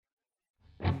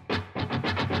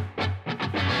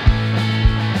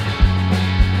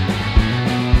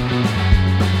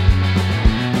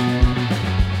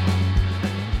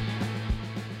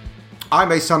I'm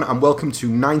Asan and welcome to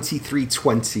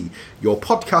 9320, your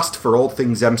podcast for all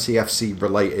things MCFC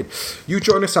related. You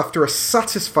join us after a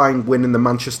satisfying win in the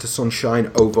Manchester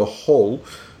Sunshine over Hull.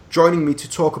 Joining me to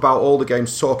talk about all the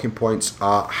game's talking points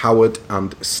are Howard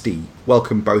and Steve.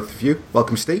 Welcome both of you.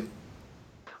 Welcome Steve.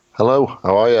 Hello,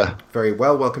 how are you? Very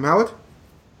well, welcome Howard.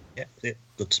 Yeah,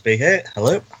 good to be here.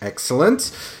 Hello.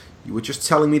 Excellent. You were just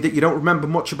telling me that you don't remember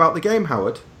much about the game,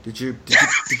 Howard. Did you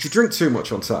drink too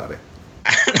much on Saturday?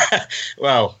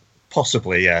 Well,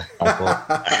 possibly, yeah.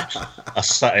 I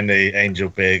sat in the Angel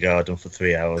Beer Garden for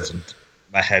 3 hours and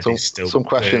my head is still... Some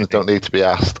questions don't need to be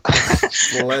asked.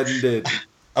 Splendid.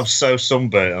 I'm so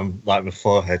sunburnt, I'm like my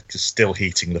forehead is still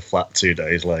heating the flat 2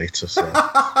 days later, so...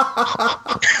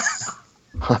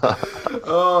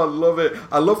 Oh, love it.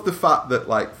 I love the fact that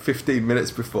like 15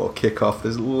 minutes before kickoff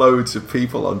there's loads of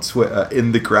people on Twitter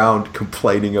in the ground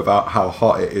complaining about how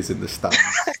hot it is in the stands.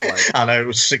 Like, I know,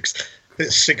 it's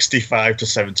 65 to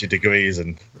 70 degrees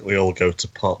and we all go to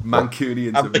pot.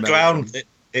 Mancunians and the ground,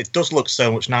 it does look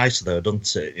so much nicer though,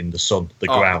 doesn't it, in the sun, the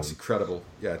ground. It's incredible.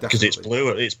 Yeah, definitely. Because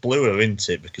it's bluer, isn't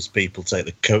it, because people take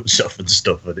the coats off and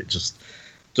stuff and it just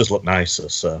does look nicer,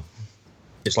 so...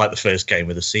 It's like the first game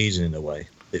of the season in a way.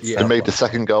 It made the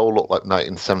second goal look like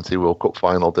 1970 World Cup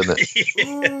final, didn't it?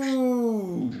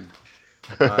 Ooh.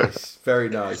 Nice, very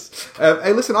nice.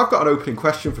 Hey, listen, I've got an opening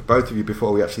question for both of you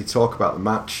before we actually talk about the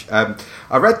match.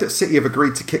 I read that City have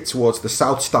agreed to kick towards the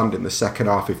south stand in the second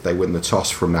half if they win the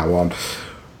toss from now on.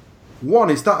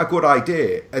 One, is that a good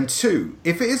idea? And two,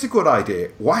 if it is a good idea,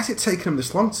 why is it taking them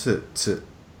this long to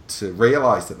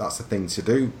realise that that's the thing to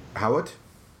do, Howard?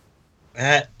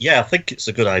 Yeah, I think it's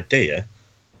a good idea.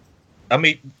 I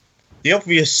mean, the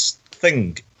obvious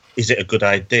thing, is it a good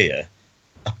idea?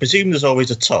 I presume there's always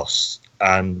a toss,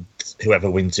 and whoever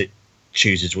wins it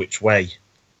chooses which way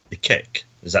they kick.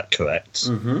 Is that correct?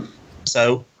 Mm-hmm.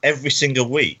 So every single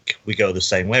week we go the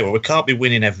same way. Well, we can't be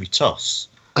winning every toss.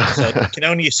 So you can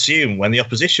only assume when the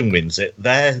opposition wins it,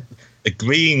 they're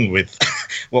agreeing with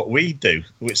what we do,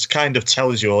 which kind of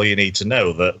tells you all you need to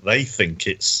know, that they think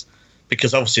it's...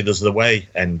 Because obviously there's the away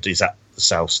end is at the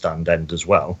south stand end as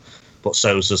well, but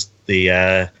so's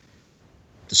the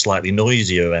slightly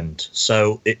noisier end.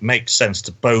 So it makes sense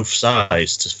to both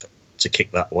sides to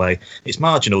kick that way. It's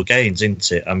marginal gains,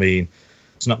 isn't it? I mean,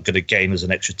 it's not going to gain us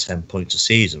an extra 10 points a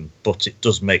season, but it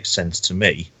does make sense to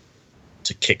me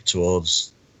to kick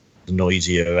towards the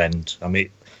noisier end. I mean,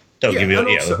 don't give me...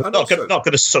 I'm not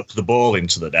going to suck the ball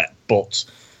into the net, but...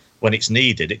 When it's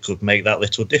needed, it could make that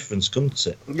little difference, couldn't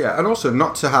it? Yeah, and also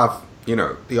not to have,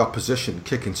 the opposition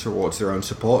kicking towards their own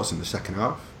supporters in the second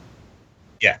half.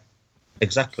 Yeah,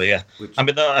 exactly, yeah. I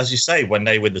mean, as you say, when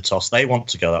they win the toss, they want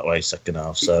to go that way second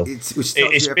half, so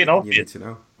it's been obvious.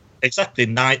 Exactly,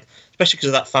 especially because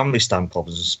of that family stand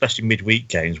problems, especially midweek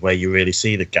games where you really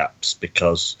see the gaps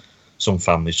because some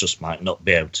families just might not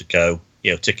be able to go,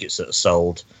 tickets that are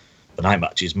sold, the night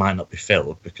matches might not be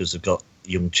filled because they've got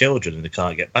young children and they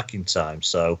can't get back in time.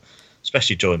 So,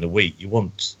 especially during the week,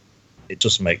 it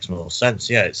just makes more sense.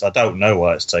 Yeah, I don't know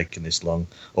why it's taken this long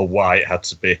or why it had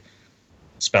to be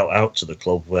spelt out to the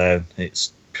club where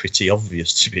it's pretty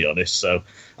obvious, to be honest. So,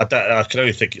 I can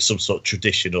only think it's some sort of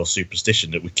tradition or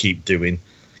superstition that we keep going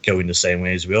the same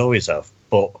way as we always have.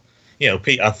 But,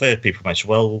 I've heard people mention,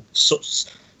 well,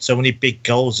 so many big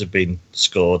goals have been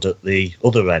scored at the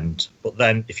other end. But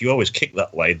then, if you always kick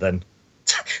that way, then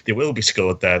they will be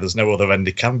scored there. There's no other end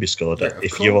it can be scored at.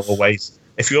 If you're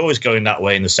always going that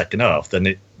way in the second half,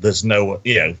 then there's no,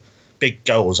 big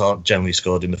goals aren't generally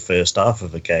scored in the first half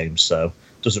of a game, so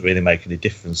it doesn't really make any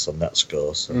difference on that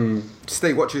score. So.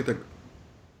 Steve, what do you think?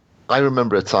 I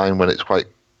remember a time when it's quite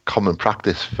common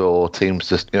practice for teams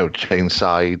to change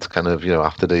sides kind of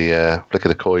after the flick of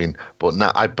the coin, but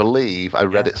now I believe I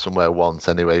read it somewhere once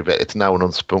anyway, but it's now an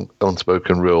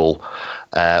unspoken rule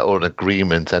or an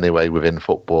agreement anyway within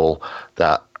football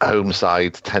that home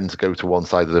sides tend to go to one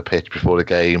side of the pitch before the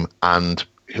game, and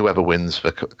whoever wins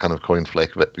the kind of coin flick,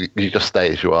 but you just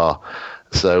stay as you are.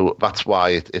 So that's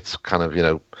why it's kind of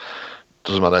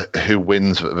doesn't matter who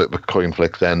wins the coin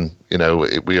flick, then,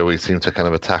 we always seem to kind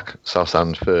of attack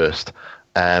Southend first.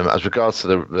 As regards to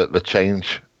the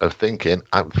change of thinking,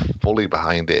 I'm fully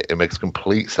behind it. It makes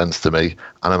complete sense to me,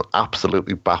 and I'm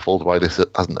absolutely baffled why this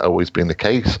hasn't always been the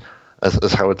case.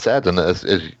 As Howard said, and as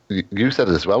you said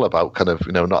as well about kind of,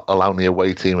 not allowing the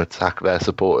away team to attack their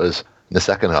supporters in the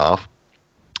second half.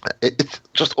 It's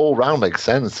just all round makes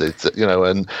sense. It's,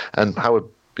 and Howard,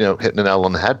 hitting the nail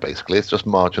on the head, basically. It's just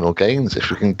marginal gains.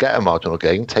 If we can get a marginal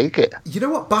gain, take it. You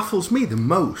know what baffles me the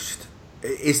most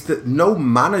is that no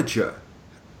manager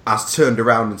has turned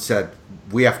around and said,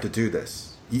 we have to do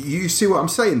this. You see what I'm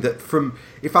saying? That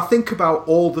if I think about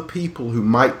all the people who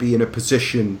might be in a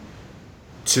position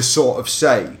to sort of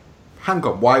say, hang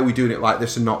on, why are we doing it like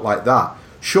this and not like that?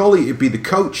 Surely it'd be the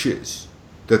coaches,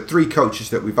 the 3 coaches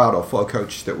that we've had, or 4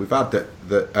 coaches that we've had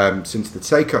that since the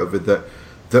takeover,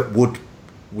 that would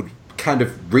kind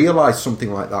of realise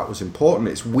something like that was important.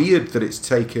 It's weird that it's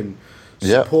taken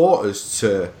supporters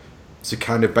to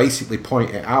kind of basically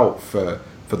point it out for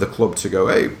the club to go,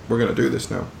 hey, we're going to do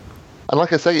this now. And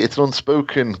like I say, it's an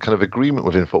unspoken kind of agreement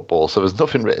within football, so there's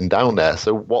nothing written down there.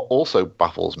 So what also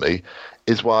baffles me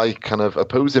is why kind of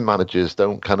opposing managers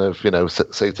don't kind of,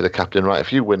 say to the captain, right,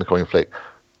 if you win the coin flick,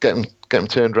 get them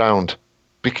turned round.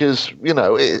 Because,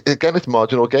 again, it's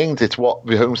marginal gains. It's what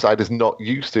the home side is not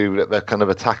used to, that they're kind of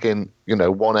attacking,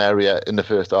 one area in the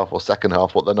first half or second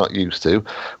half, what they're not used to,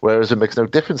 whereas it makes no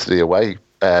difference to the away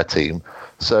team.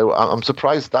 So I'm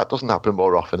surprised that doesn't happen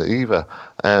more often either.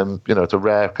 It's a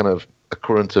rare kind of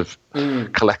occurrence of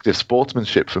collective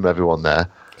sportsmanship from everyone there.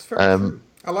 It's very true.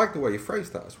 I like the way you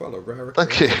phrased that as well, a rare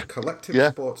occurrence of collective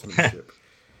sportsmanship.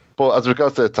 But as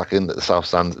regards to attacking the South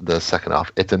Stand in the second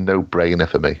half, it's a no-brainer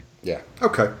for me. Yeah.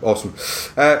 Okay. Awesome.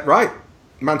 Right.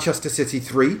 Manchester City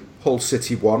 3, Hull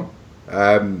City 1.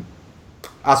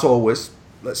 As always,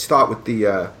 let's start with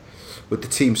the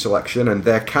team selection, and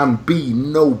there can be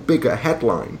no bigger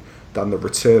headline than the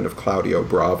return of Claudio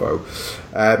Bravo.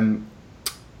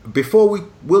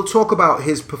 We'll talk about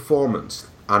his performance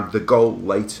and the goal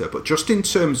later, but just in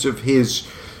terms of his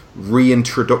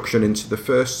reintroduction into the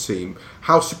first team,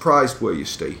 how surprised were you,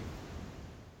 Steve?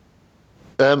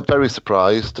 Very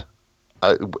surprised.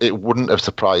 It wouldn't have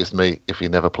surprised me if he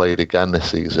never played again this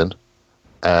season.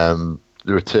 The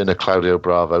return of Claudio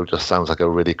Bravo just sounds like a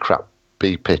really crap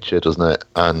B pitcher, doesn't it?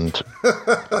 And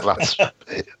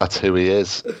that's who he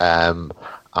is. I'm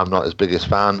not his biggest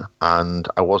fan, and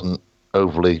I wasn't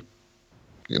overly,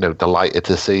 delighted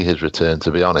to see his return,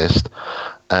 to be honest.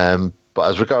 But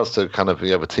as regards to kind of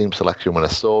the team selection, when I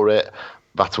saw it,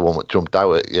 that's the one that jumped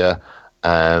out at you.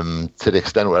 To the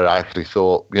extent where I actually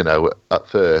thought, at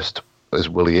first, was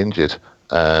Willie injured?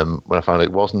 When I found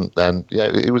it wasn't, then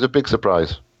it was a big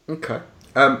surprise. Okay.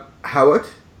 Howard?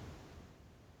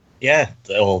 Yeah,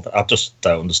 I just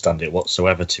don't understand it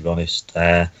whatsoever, to be honest.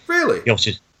 Really?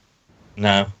 Obviously,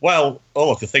 no. Well,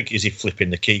 all I can think is he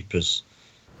flipping the keepers.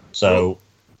 So,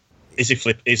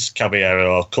 is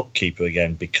Caballero our cup keeper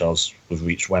again because we've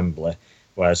reached Wembley,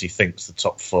 whereas he thinks the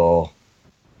top 4,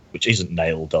 which isn't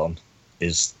nailed on,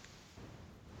 is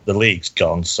the league's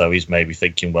gone, so he's maybe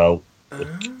thinking, well,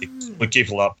 we'll give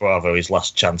Bravo his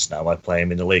last chance now by playing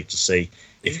him in the league to see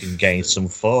if he can gain some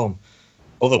form.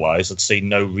 Otherwise, I'd see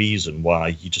no reason why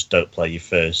you just don't play your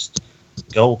first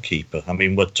goalkeeper. I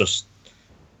mean, goalkeepers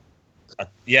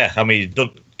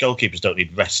don't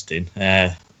need resting.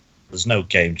 There's no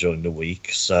game during the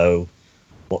week, so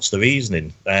what's the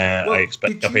reasoning? I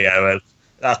expect Caballero.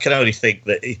 I can only think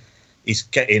that he's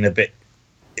getting a bit.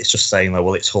 It's just saying,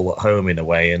 well, it's Hull at home in a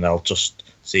way, and I'll just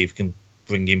see if we can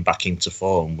bring him back into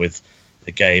form with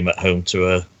a game at home to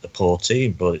a poor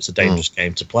team. But it's a dangerous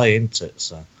game to play, isn't it?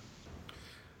 So.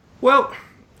 Well,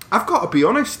 I've got to be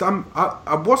honest.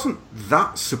 I wasn't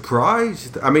that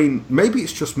surprised. I mean, maybe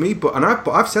it's just me, but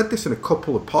I've said this in a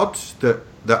couple of pods that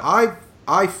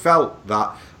I felt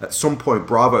that at some point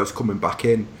Bravo's coming back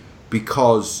in,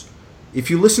 because if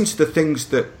you listen to the things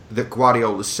that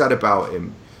Guardiola said about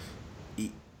him,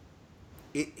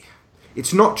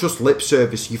 it's not just lip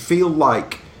service. You feel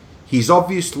like he's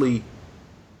obviously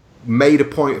made a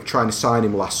point of trying to sign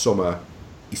him last summer.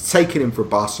 He's taken him for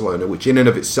Barcelona, which in and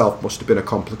of itself must have been a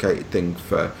complicated thing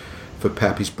for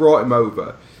Pep. He's brought him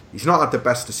over. He's not had the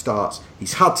best of starts.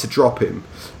 He's had to drop him.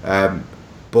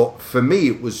 But for me,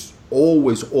 it was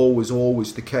always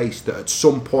the case that at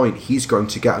some point he's going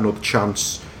to get another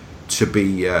chance to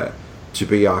be our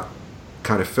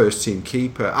kind of first team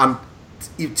keeper. And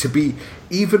to be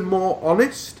even more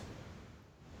honest,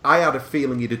 I had a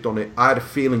feeling he'd have done it. I had a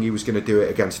feeling he was going to do it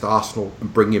against Arsenal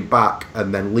and bring him back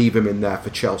and then leave him in there for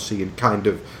Chelsea and kind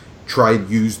of try and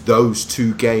use those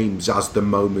 2 games as the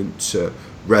moment to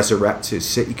resurrect his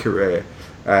City career.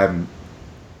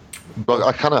 But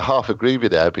I kind of half agree with you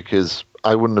there, because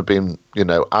I wouldn't have been,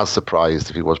 as surprised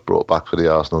if he was brought back for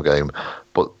the Arsenal game.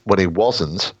 But when he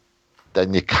wasn't,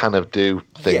 then you kind of do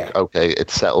think, okay,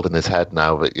 it's settled in his head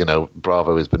now that,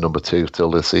 Bravo is the number 2 till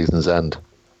the season's end.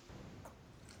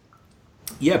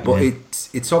 Yeah, but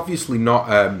it's obviously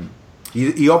not.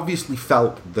 He obviously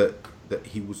felt that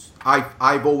he was.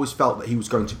 I've always felt that he was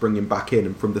going to bring him back in,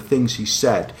 and from the things he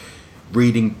said,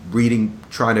 reading,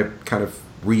 trying to kind of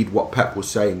read what Pep was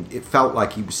saying, it felt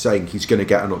like he was saying he's going to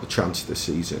get another chance this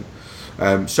season.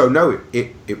 So no,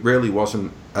 it really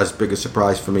wasn't as big a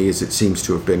surprise for me as it seems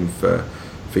to have been for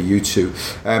you two.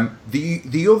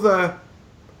 The other,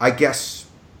 I guess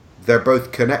they're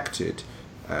both connected,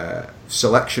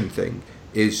 selection thing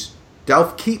is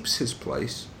Delph keeps his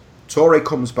place, Toure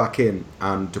comes back in,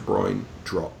 and De Bruyne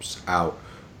drops out.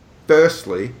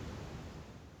 Firstly,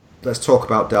 let's talk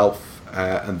about Delph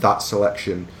and that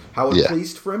selection. How are you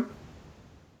pleased for him?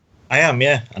 I am,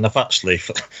 yeah. And I've actually,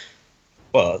 the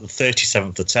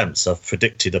 37th attempts, I've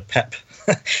predicted a Pep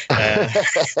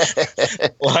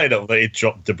lineup that he'd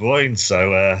dropped De Bruyne,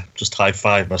 so just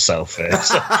high-five myself here.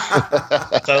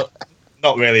 So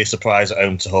not really a surprise at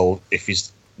home to Hull.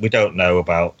 We don't know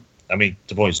about, I mean,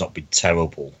 De Bruyne's not been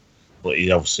terrible, but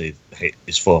he obviously hit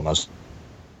his form as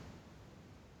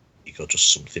he got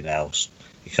just something else.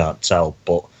 You can't tell,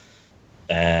 but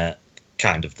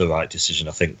kind of the right decision,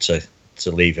 I think, to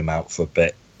leave him out for a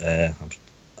bit.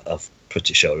 I'm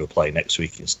pretty sure he'll play next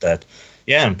week instead.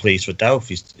 Yeah, I'm pleased for Delph.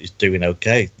 He's doing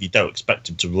okay. You don't expect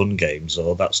him to run games,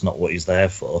 or that's not what he's there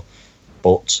for.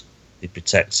 But he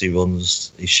protects, he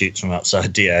runs, he shoots from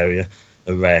outside the area,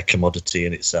 a rare commodity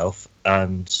in itself.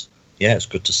 And yeah, it's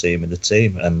good to see him in the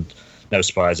team. And no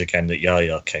surprise again that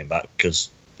Yaya came back, because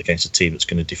against a team that's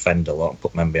going to defend a lot and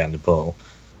put men behind the ball,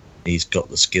 he's got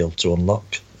the skill to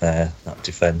unlock that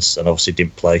defence, and obviously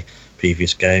didn't play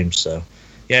previous games. So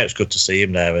yeah, it's good to see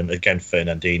him there. And again,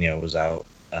 Fernandinho was out,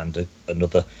 and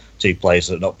another two players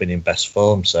that have not been in best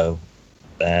form. So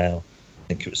I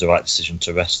think it was the right decision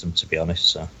to rest them, to be honest.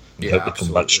 So I hope they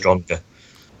come back stronger.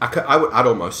 I'd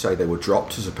almost say they were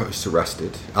dropped as opposed to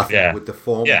rested. I think with the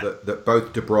form that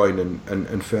both De Bruyne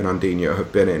and Fernandinho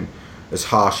have been in, as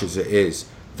harsh as it is,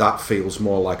 that feels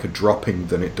more like a dropping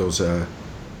than it does a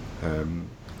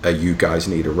you guys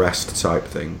need a rest type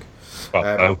thing.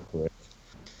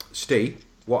 Steve,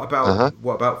 what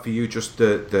about for you? Just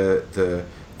the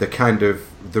kind of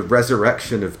the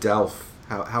resurrection of Delph.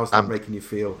 How's that making you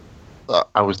feel?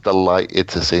 I was delighted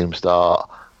to see him start.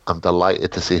 I'm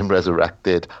delighted to see him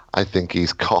resurrected. I think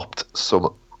he's copped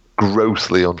some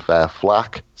grossly unfair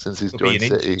flack since he's joined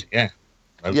City.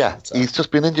 He's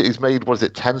just been injured. He's made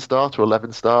 10 starts or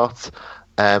 11 starts.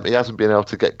 He hasn't been able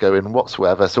to get going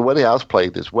whatsoever. So when he has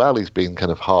played as well, he's been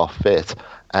kind of half fit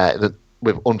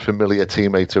with unfamiliar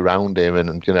teammates around him,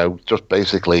 and just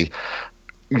basically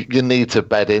you need to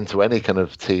bed into any kind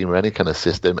of team or any kind of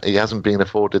system. He hasn't been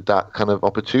afforded that kind of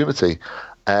opportunity.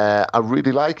 I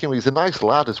really like him. He's a nice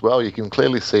lad as well. You can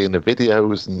clearly see in the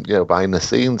videos and behind the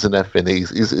scenes and everything.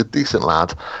 He's a decent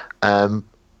lad.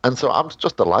 And so I'm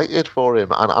just delighted for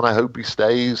him, and I hope he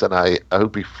stays, and I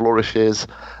hope he flourishes.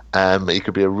 He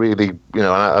could be a really, and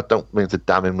I don't mean to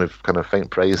damn him with kind of faint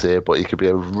praise here, but he could be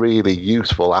a really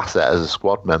useful asset as a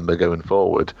squad member going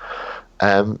forward.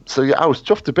 So yeah, I was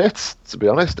chuffed to bits, to be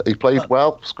honest. He played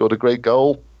well, scored a great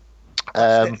goal,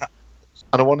 and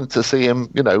I wanted to see him,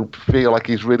 feel like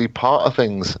he's really part of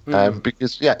things,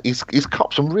 because he's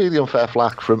copped some really unfair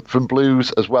flack from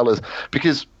Blues, as well as,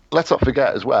 because let's not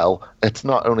forget as well, it's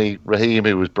not only Raheem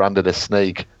who was branded a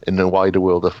snake in the wider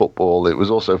world of football, it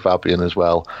was also Fabian as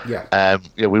well.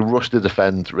 We rushed to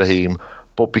defend Raheem,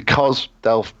 but because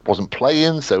Delph wasn't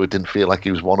playing, so it didn't feel like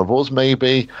he was one of us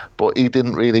maybe, but he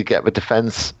didn't really get the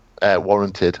defence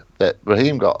warranted that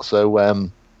Raheem got. So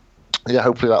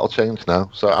hopefully that'll change now.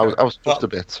 So I was just a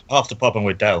bit. Half the problem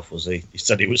with Delph was he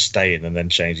said he was staying and then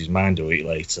changed his mind a week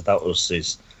later. That was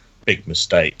his big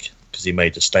mistake, because he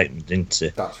made a statement, didn't he?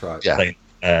 That's right.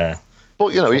 Yeah. But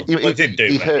he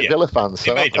hurt Villa fans.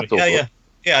 So I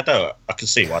don't. I can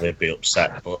see why they'd be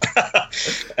upset, but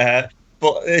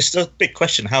but it's a big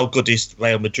question: how good is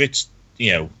Real Madrid's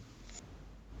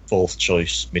fourth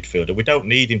choice midfielder? We don't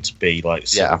need him to be like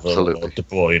Silva or De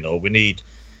Bruyne, or we need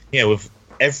with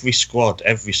every squad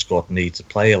needs a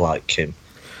player like him.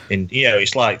 And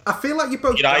it's like, I feel like you're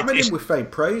both damning him with faint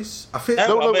praise. I feel I've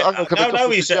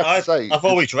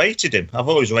always rated him.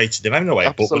 Anyway.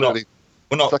 Absolutely. But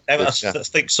we're not. I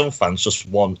think some fans just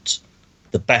want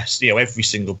the best. Every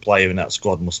single player in that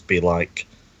squad must be like,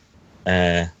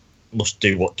 must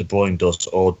do what De Bruyne does,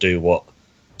 or do what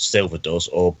Silva does,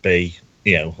 or be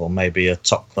or maybe a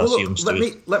top class youngster.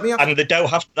 Let me and they don't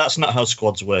have. That's not how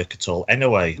squads work at all.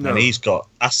 Anyway, no. And he's got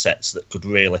assets that could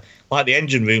really, like the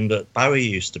engine room that Barry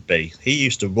used to be. He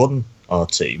used to run our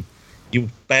team. You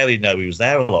barely know he was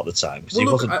there a lot of the time. Well, he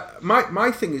wasn't.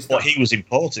 My thing is that he was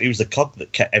important. He was the cog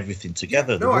that kept everything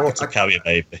together. The water carrier,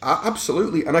 maybe.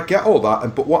 Absolutely, and I get all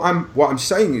that. But what I'm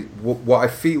saying is, what I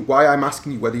feel, why I'm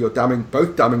asking you whether you're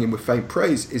both damning him with faint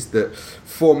praise, is that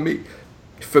for me,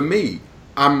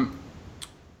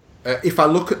 if I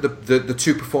look at the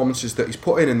two performances that he's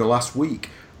put in the last week,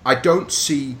 I don't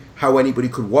see how anybody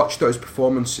could watch those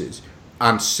performances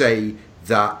and say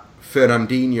that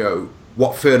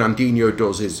what Fernandinho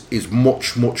does is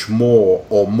much, much more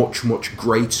or much, much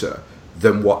greater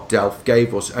than what Delph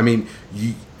gave us. I mean,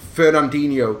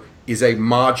 Fernandinho is a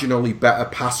marginally better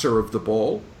passer of the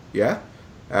ball, yeah?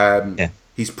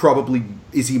 Is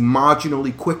he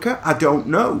marginally quicker? I don't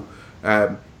know.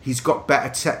 He's got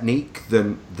better technique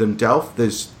than Delph.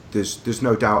 There's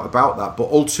no doubt about that. But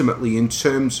ultimately, in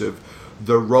terms of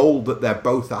the role that they're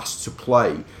both asked to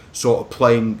play, sort of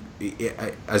playing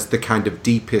as the kind of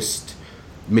deepest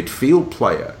midfield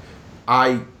player,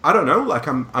 I don't know. Like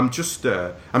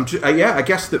I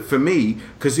guess that for me,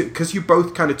 because you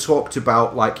both kind of talked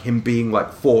about like him being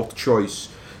like fourth choice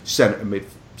centre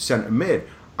mid.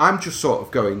 I'm just sort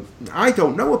of going, I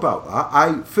don't know about that.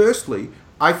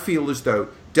 I feel as though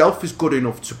Delph is good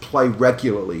enough to play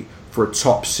regularly for a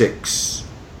top six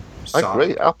side. I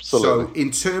agree, absolutely. So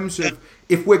in terms of,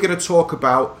 if we're going to talk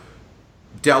about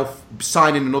Delph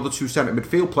signing another two centre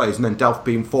midfield players and then Delph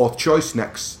being fourth choice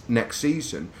next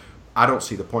season, I don't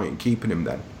see the point in keeping him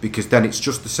then, because then it's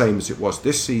just the same as it was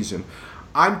this season.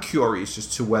 I'm curious as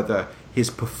to whether his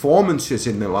performances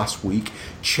in the last week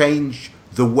change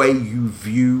the way you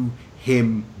view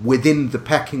him within the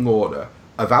pecking order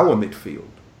of our midfield.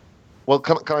 Well,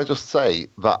 can I just say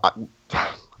that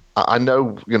I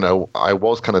know, I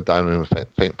was kind of down in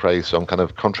faint praise, so I'm kind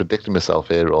of contradicting myself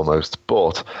here almost,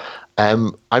 but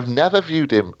I've never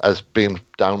viewed him as being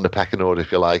down the pecking order,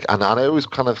 if you like, and I always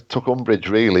kind of took umbrage,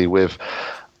 really, with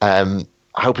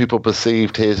how people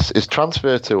perceived his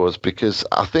transfer to us, because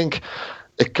I think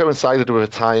it coincided with a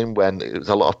time when it was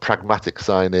a lot of pragmatic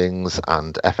signings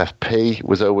and FFP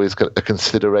was always a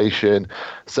consideration.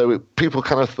 So people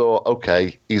kind of thought,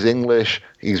 okay, he's English,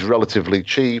 he's relatively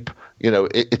cheap,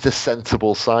 it's a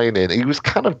sensible signing. He was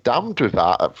kind of damned with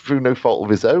that through no fault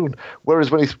of his own. Whereas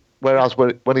when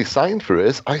he signed for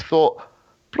us, I thought,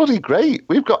 bloody great,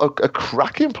 we've got a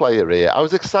cracking player here. I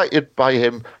was excited by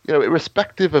him,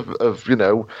 irrespective of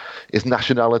his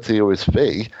nationality or his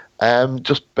fee.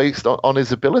 Just based on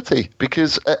his ability,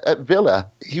 because at Villa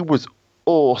he was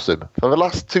awesome. For the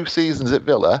last two seasons at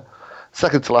Villa,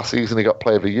 second to last season he got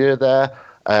Player of the Year there.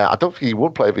 I don't think he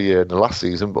won Player of the Year in the last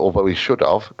season, but although he should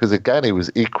have, because again he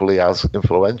was equally as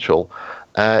influential.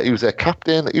 He was their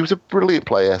captain. He was a brilliant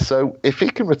player. So if he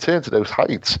can return to those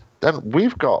heights, then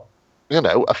we've got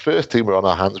a first teamer on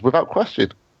our hands without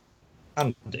question.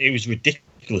 And he was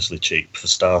ridiculously cheap for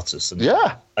starters. And,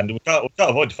 yeah. And we can't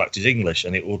avoid the fact he's English,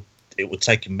 and it would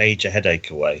take a major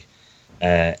headache away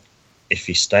if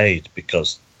he stayed,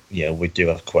 because we do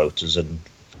have quotas and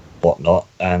whatnot,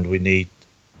 and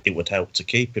it would help to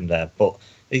keep him there. But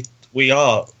if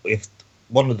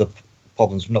one of the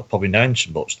problems not probably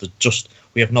mentioned much,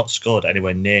 we have not scored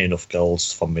anywhere near enough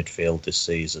goals from midfield this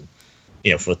season,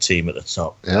 for a team at the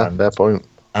top. Yeah, fair point.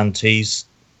 And he's,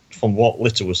 from what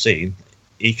little we've seen,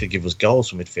 he could give us goals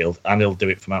from midfield, and he'll do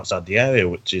it from outside the area,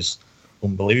 which is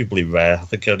unbelievably rare. I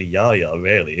think only Yaya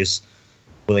really is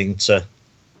willing to.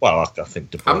 Well, I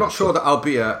think I'm not sure that I'll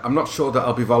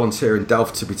be volunteering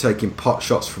Delph to be taking pot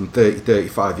shots from 30,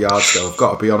 35 yards. Though I've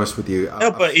got to be honest with you. No,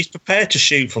 but he's prepared to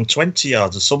shoot from 20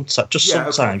 yards, and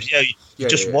sometimes. Okay.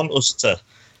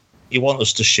 You want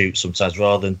us to shoot sometimes,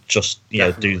 rather than just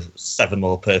do 7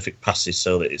 more perfect passes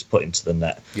so that it's put into the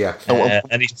net. Yeah,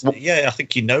 I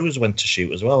think he knows when to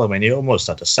shoot as well. I mean, he almost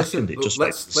had a second.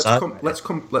 Let's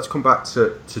come back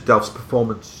to Delph's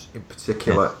performance in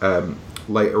particular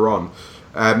later on.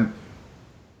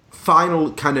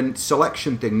 Final kind of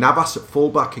selection thing. Navas at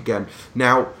fullback again.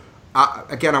 Now, I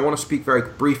want to speak very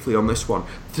briefly on this one.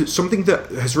 Something that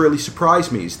has really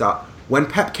surprised me is that when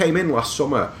Pep came in last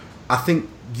summer, I think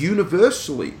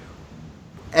universally,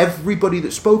 everybody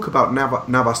that spoke about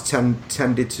Navas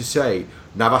tended to say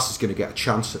Navas is going to get a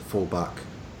chance at fullback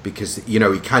because he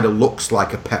kind of looks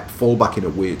like a Pep fullback in a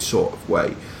weird sort of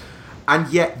way.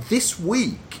 And yet this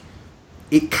week,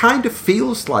 it kind of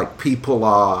feels like people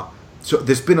are. So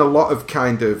there's been a lot of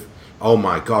kind of, oh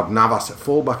my God, Navas at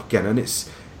fullback again, and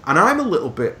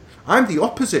I'm the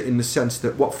opposite in the sense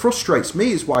that what frustrates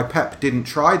me is why Pep didn't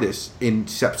try this in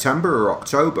September or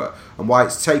October, and why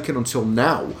it's taken until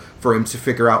now for him to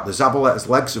figure out that Zabaleta's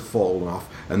legs have fallen off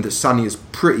and that Sané is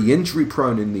pretty injury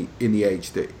prone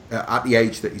at the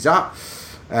age that he's at.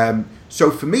 So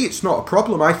for me, it's not a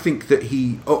problem. I think that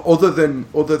he, other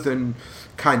than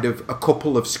kind of a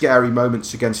couple of scary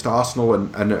moments against Arsenal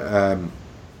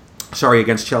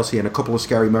against Chelsea, and a couple of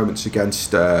scary moments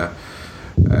against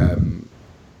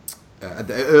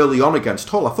early on against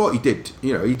Hull, I thought he did.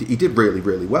 He did really,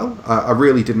 really well. I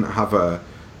really didn't have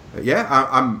Yeah,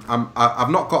 I've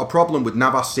not got a problem with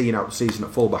Navas seeing out the season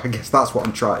at fullback. I guess that's what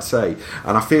I'm trying to say.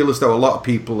 And I feel as though a lot of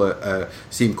people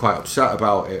seem quite upset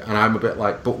about it. And I'm a bit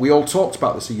like, but we all talked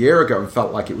about this a year ago and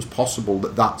felt like it was possible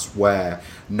that that's where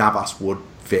Navas would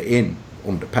fit in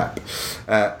under Pep.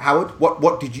 Howard,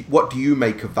 what do you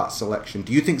make of that selection?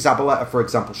 Do you think Zabaleta, for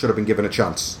example, should have been given a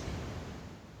chance?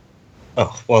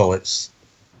 Oh well,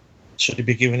 should he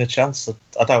be given a chance?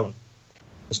 I don't.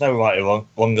 There's no right or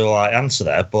wrong or right answer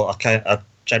there, but I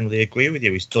generally agree with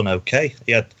you. He's done okay.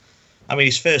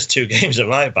 His first 2 games at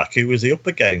right back, who was he up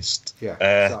against? Yeah,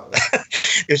 exactly.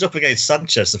 He was up against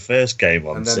Sanchez the first game,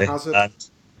 obviously, and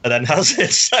then Hazard.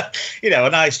 So, a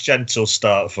nice gentle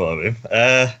start for him.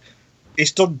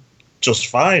 He's done just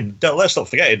fine. Let's not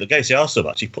forget, against the Arsenal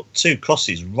match, he put 2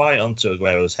 crosses right onto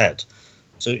Aguero's head.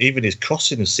 So even his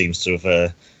crossing seems to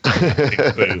have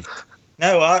improved.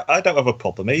 No, I don't have a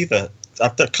problem either. I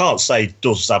can't say,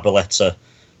 does Zabaleta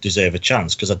deserve a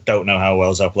chance, because I don't know how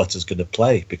well Zabaleta's going to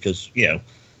play, because, I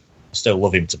still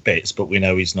love him to bits, but we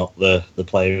know he's not the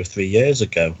player of 3 years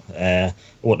ago. I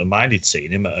wouldn't have minded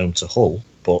seeing him at home to Hull,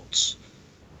 but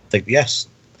I think, yes.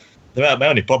 My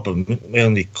only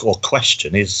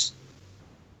question is,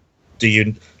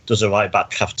 does a right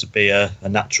back have to be a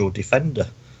natural defender?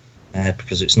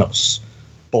 Because it's not...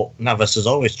 But Navas has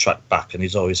always tracked back and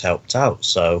he's always helped out,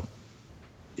 so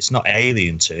it's not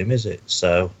alien to him, is it?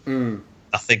 So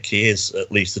I think he is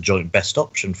at least the joint best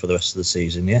option for the rest of the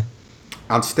season, yeah.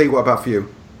 And Steve, what about for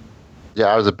you? Yeah,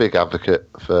 I was a big advocate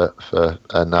for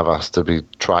Navas to be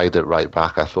tried at right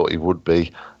back. I thought he would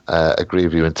be. Agree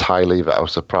with you entirely, but I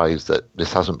was surprised that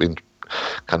this hasn't been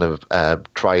kind of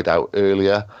tried out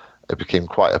earlier. It became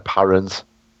quite apparent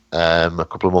a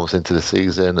couple of months into the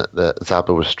season that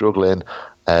Zaba was struggling.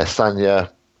 Sanya,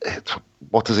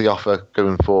 what does he offer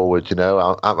going forward?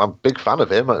 I'm a big fan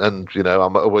of him, and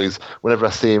I'm always, whenever I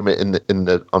see him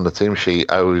on the team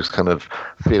sheet, I always kind of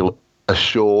feel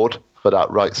assured for that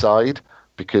right side,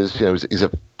 because he's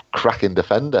a cracking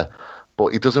defender,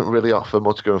 but he doesn't really offer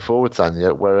much going forward,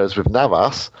 Sanya. Whereas with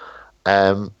Navas,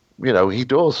 he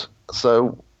does.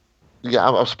 So yeah,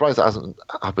 I'm surprised that hasn't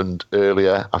happened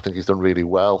earlier. I think he's done really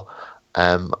well,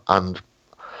 and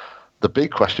the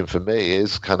big question for me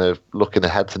is kind of looking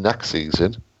ahead to next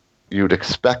season. You'd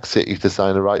expect City to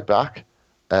sign a right back.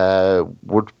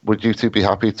 Would you two be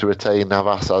happy to retain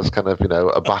Navas as kind of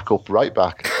a backup right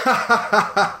back?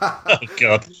 Oh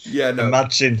God! Yeah, no.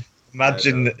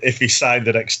 Imagine if he signed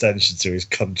an extension to his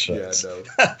contract.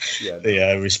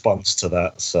 The response to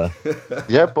that. So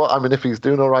yeah, but if he's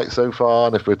doing all right so far,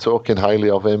 and if we're talking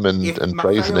highly of him and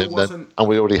praising him, and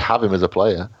we already have him as a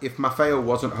player. If Maffeo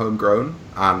wasn't homegrown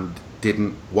and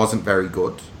wasn't very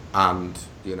good, and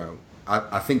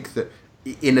I think that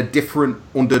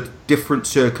under different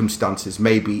circumstances,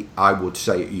 maybe I would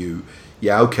say to you,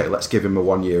 yeah, okay, let's give him a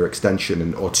 1-year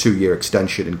extension or 2-year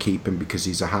extension and keep him, because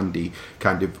he's a handy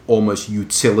kind of almost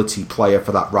utility player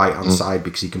for that right hand side,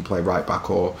 because he can play right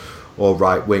back or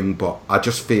right wing. But I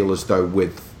just feel as though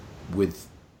with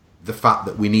the fact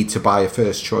that we need to buy a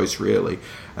first choice, really,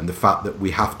 and the fact that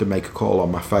we have to make a call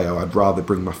on Maffeo, I'd rather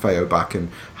bring Maffeo back and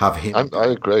have him. I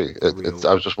agree.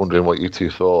 I was just wondering what you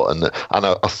two thought, and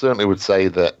I certainly would say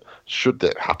that should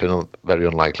it happen, very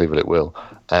unlikely, but it will.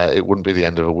 It wouldn't be the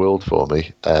end of the world for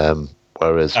me.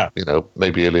 Whereas,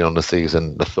 maybe early on the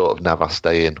season, the thought of Navas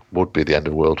staying would be the end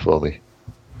of the world for me.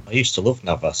 I used to love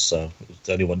Navas, so I was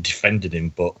the only one defending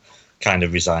him, but kind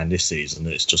of resigned this season.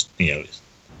 It's just,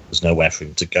 there's nowhere for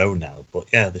him to go now. But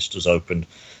yeah, this does open.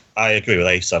 I agree with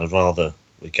Asan. I'd rather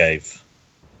we gave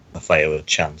Maffeo a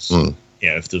chance.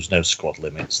 If there was no squad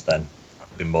limits, then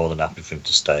I'd be more than happy for him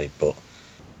to stay. But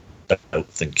I don't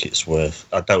think it's worth.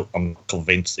 I'm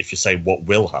convinced. If you say what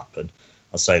will happen,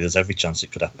 I'll say there's every chance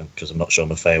it could happen, because I'm not sure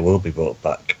Maffeo will be brought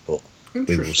back, but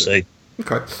we will see.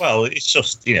 Okay. Well, it's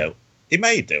just he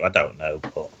may do. I don't know,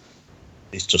 but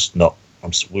it's just not.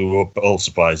 We were all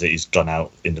surprised that he's gone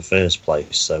out in the first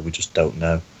place, so we just don't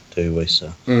know, do we?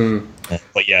 So,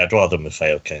 but yeah, I'd rather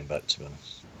Maffeo came back, to be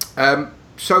honest.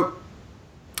 So,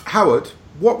 Howard,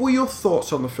 what were your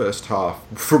thoughts on the first half,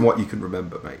 from what you can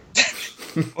remember, mate?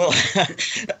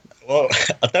 Well,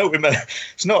 I don't remember.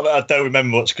 It's not that I don't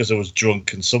remember much because I was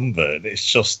drunk and sunburned. It's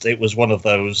just it was one of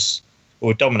those.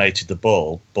 We dominated the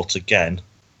ball, but again,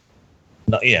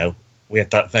 we had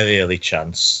that very early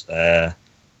chance.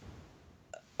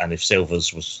 And if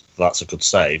Silva's that's a good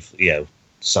save.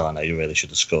 Sane really should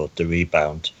have scored the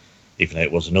rebound, even though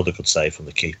it was another good save from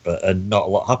the keeper. And not a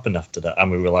lot happened after that,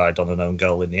 and we relied on an own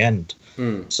goal in the end.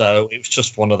 So it was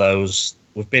just one of those.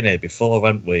 We've been here before,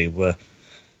 haven't we?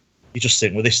 You just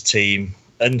think with this team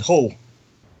and Hull,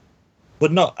 were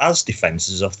not as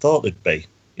defensive as I thought they'd be.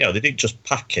 They didn't just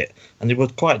pack it, and they were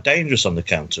quite dangerous on the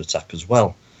counter-attack as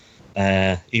well.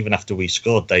 Even after we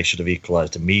scored, they should have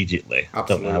equalised immediately.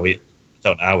 Absolutely.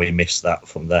 Don't know how we missed that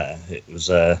from there. It was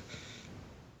one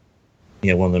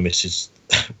of the misses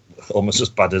almost as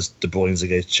bad as De Bruyne's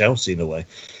against Chelsea in a way.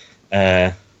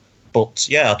 But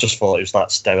I just thought it was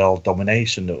that sterile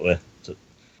domination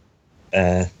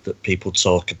that people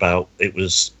talk about.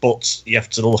 But you have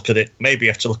to look at it. Maybe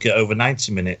you have to look at it over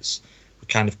 90 minutes. We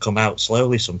kind of come out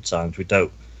slowly sometimes. We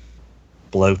don't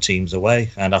blow teams away,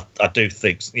 and I do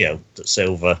think that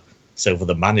Silva,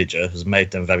 the manager, has made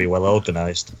them very well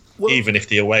organised. Even if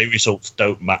the away results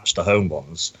don't match the home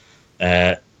ones,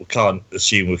 we can't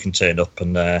assume we can turn up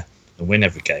and win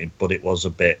every game. But it was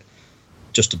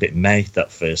just a bit meh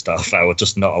that first half hour.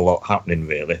 Just not a lot happening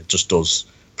really. It just does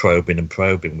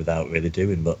probing without really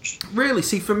doing much. Really,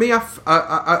 see, for me,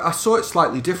 I saw it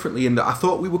slightly differently in that I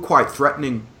thought we were quite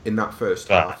threatening in that first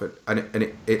half,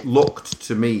 and it looked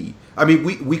to me. I mean,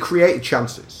 we created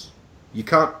chances. You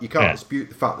can't dispute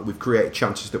the fact that we've created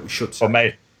chances that we should say.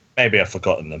 Well, maybe I've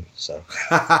forgotten them. So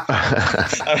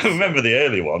I remember the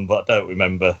early one, but I don't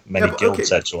remember many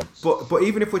gilt-edged ones. But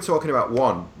even if we're talking about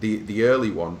one, the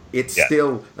early one, it's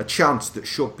still a chance that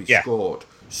should be scored.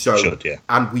 So,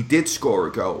 and we did score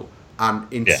a goal.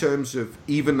 And in terms of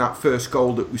even that first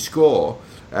goal that we score,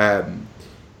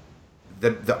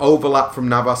 the overlap from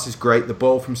Navas is great. The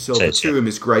ball from Silva to him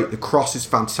is great. The cross is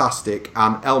fantastic.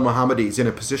 And El Mohammadi is in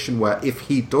a position where if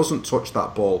he doesn't touch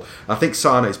that ball, I think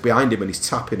Sane is behind him and he's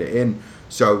tapping it in.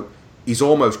 So he's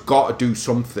almost got to do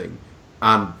something.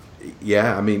 And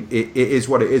I mean, it is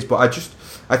what it is. But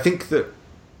I think that,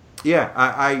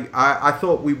 I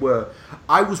thought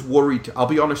I was worried. I'll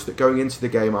be honest that going into the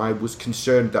game, I was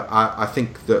concerned that I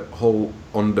think that Hull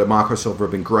under Marco Silva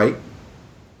have been great.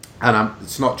 And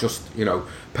it's not just,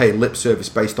 paying lip service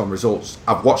based on results.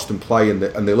 I've watched them play and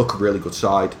they look a really good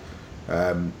side.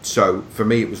 So for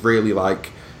me, it was really like,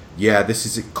 this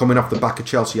is it coming off the back of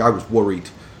Chelsea. I was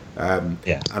worried. And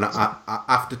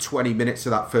after 20 minutes of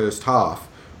that first half,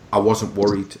 I wasn't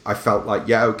worried. I felt like,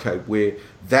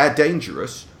 they're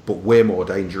dangerous, but we're more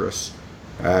dangerous.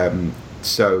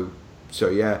 So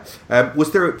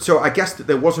I guess that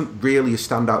there wasn't really a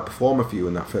standout performer for you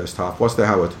in that first half, was there,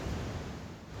 Howard?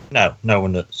 No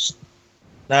one that's...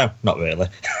 No, not really.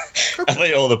 I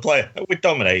think all the players... We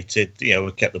dominated,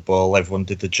 we kept the ball, everyone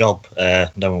did the job.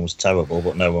 No one was terrible,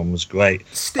 but no one was great.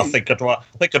 Steve. I think I'd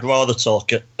rather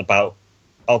talk about...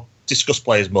 I'll discuss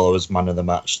players more as man of the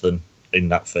match than in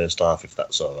that first half, if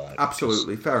that's all right.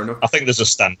 Absolutely, fair enough. I think there's a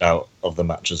standout of the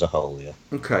match as a whole,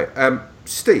 Okay,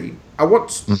 Steve, I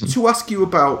want to ask you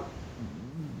about...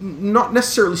 Not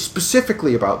necessarily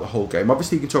specifically about the whole game.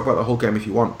 Obviously, you can talk about the whole game if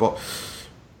you want, but...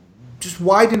 Just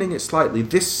widening it slightly,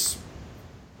 this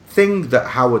thing that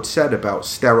Howard said about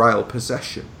sterile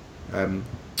possession.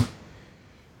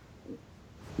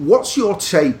 What's your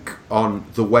take on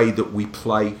the way that we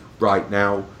play right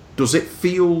now? Does it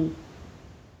feel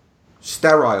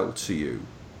sterile to you?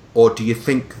 Or do you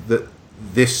think that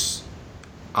this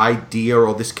idea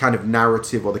or this kind of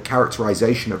narrative or the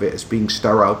characterization of it as being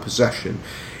sterile possession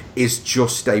is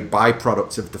just a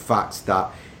byproduct of the fact that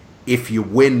if you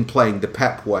win playing the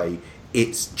Pep way,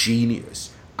 it's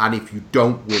genius, and if you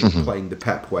don't win playing the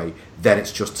Pep way, then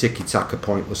it's just tiki-taka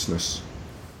pointlessness?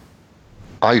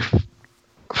 How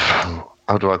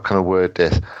do I kind of word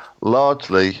this?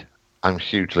 Largely, I'm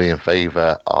hugely in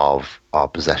favour of our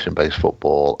possession-based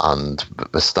football and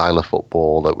the style of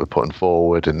football that we're putting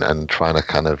forward and trying to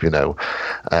kind of,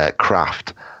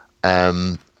 craft.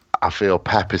 I feel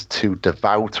Pep is too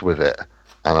devout with it,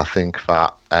 and I think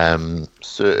that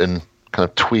certain kind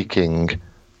of tweaking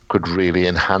could really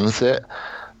enhance it.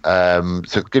 So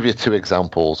to give you two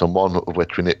examples, and one of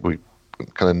which we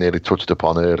kind of nearly touched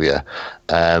upon earlier.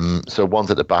 So one's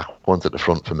at the back, one's at the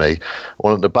front for me.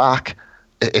 One at the back,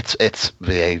 it's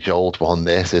the age-old one.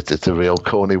 It's a real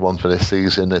corny one for this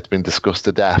season. It's been discussed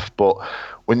to death. But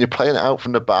when you're playing it out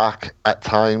from the back at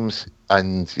times,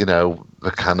 and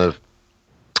the kind of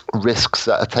risks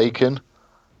that are taken,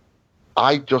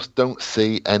 I just don't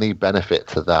see any benefit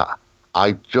to that.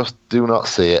 I just do not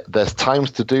see it. There's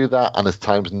times to do that and there's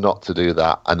times not to do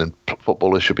that. And then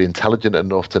footballers should be intelligent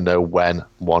enough to know when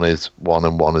one is one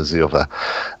and one is the other.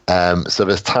 So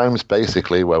there's times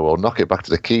basically where we'll knock it back to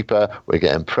the keeper, we're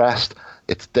getting pressed,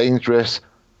 it's dangerous.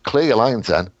 Clear your lines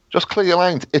then. Just clear your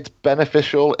lines. It's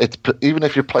beneficial. It's even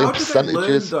if you're playing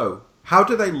percentages. How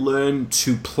do they learn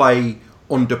to play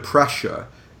under pressure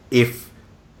if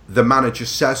the manager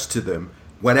says to them,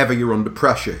 whenever you're under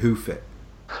pressure, hoof it?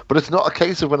 But it's not a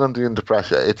case of when under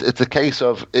pressure. It's a case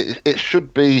of it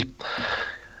should be.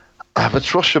 The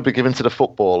trust should be given to the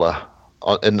footballer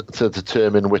to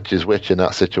determine which is which in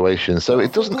that situation. So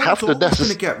it doesn't have to necessarily. He's going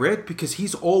to get rid because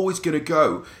he's always going to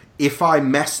go. If I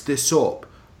mess this up,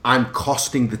 I'm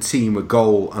costing the team a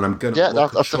goal, and I'm going to. Yeah,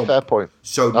 that's a fair point.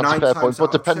 So that's a fair point.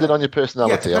 But depending on your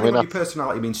personality, depending on your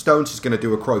personality. I mean, Stones is going to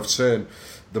do a Cruyff turn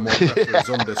the more pressure is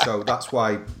under. So that's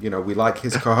why we like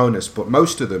his cojones. But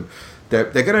most of them, they're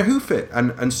going to hoof it,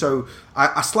 and so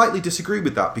I slightly disagree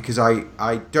with that because I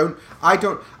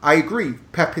agree.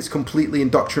 Pep is completely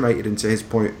indoctrinated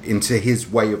into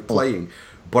his way of playing,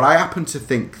 but I happen to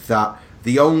think that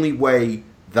the only way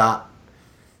that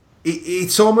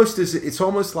it's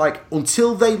almost like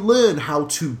until they learn how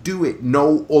to do it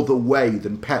no other way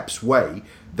than Pep's way,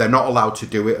 they're not allowed to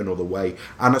do it another way.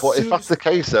 And if that's the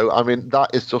case, though, I mean,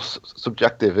 that is just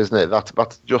subjective, isn't it?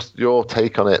 That's just your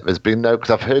take on it. There's been because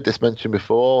I've heard this mentioned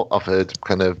before. I've heard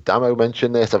kind of Damo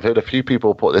mention this. I've heard a few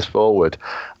people put this forward.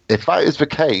 If that is the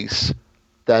case,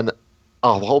 then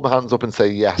I'll hold my hands up and say,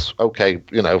 yes, okay,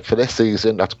 for this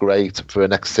season, that's great. For the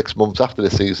next 6 months after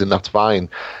the season, that's fine.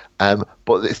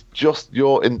 But it's just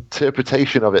your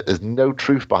interpretation of it. There's no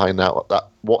truth behind that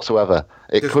whatsoever.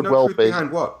 There's could no well truth be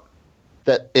behind what?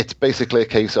 That it's basically a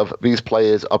case of these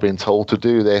players are being told to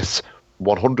do this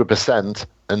 100%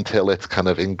 until it's kind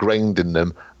of ingrained in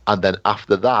them. And then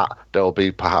after that, there'll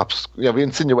be perhaps, the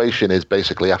insinuation is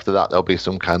basically after that, there'll be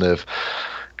some kind of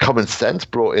common sense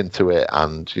brought into it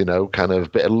and, kind of a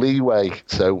bit of leeway.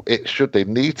 So they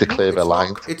need to clear their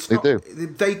lines. Do.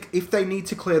 If they need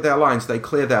to clear their lines, they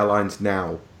clear their lines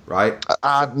now, right?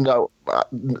 No,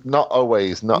 not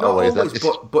always. Not always.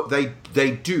 But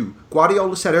they do.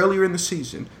 Guardiola said earlier in the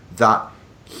season that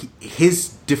his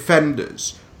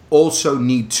defenders also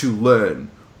need to learn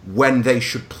when they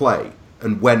should play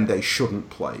and when they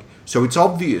shouldn't play. So it's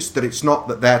obvious that it's not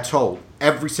that they're told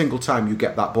every single time you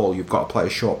get that ball, you've got to play a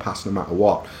short pass no matter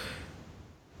what.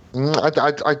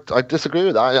 I disagree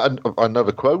with that. I know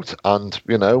the quote, and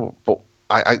but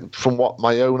I from what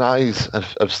my own eyes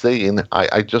have seen,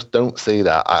 I just don't see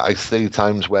that. I see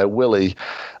times where Willie,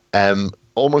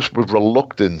 almost with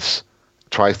reluctance,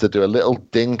 tries to do a little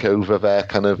dink over there,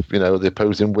 kind of the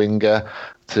opposing winger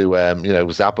to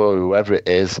Zappa or whoever it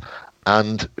is.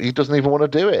 And he doesn't even want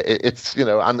to do it. It's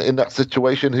and in that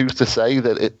situation, who's to say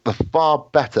that the far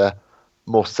better,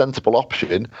 more sensible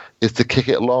option is to kick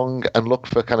it long and look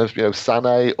for kind of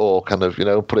Sané or kind of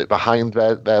put it behind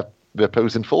their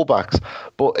opposing fullbacks.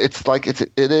 But it's like it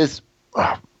is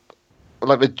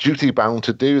like they're duty bound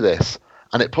to do this,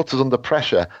 and it puts us under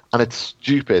pressure, and it's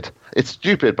stupid. It's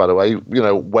stupid, by the way.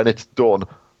 When it's done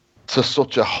to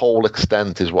such a whole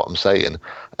extent is what I'm saying.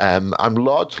 I'm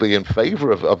largely in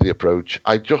favour of the approach.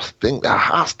 I just think there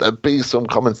has to be some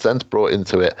common sense brought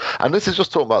into it. And this is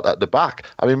just talking about at the back.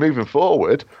 I mean, moving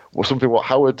forward, was something what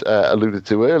Howard alluded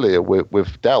to earlier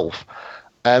with Delph.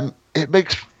 It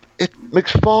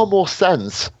makes far more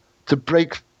sense to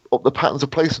break up the patterns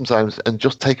of play sometimes and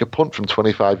just take a punt from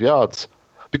 25 yards.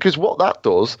 Because what that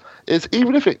does is,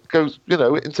 even if it goes,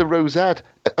 into Rose Ed,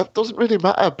 it doesn't really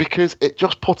matter because it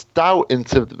just puts doubt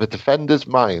into the defenders'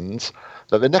 minds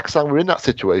that the next time we're in that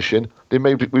situation, we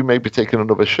may be taking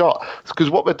another shot. Because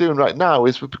what we're doing right now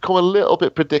is we've become a little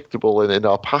bit predictable in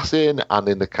our passing and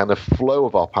in the kind of flow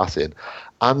of our passing.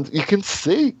 And you can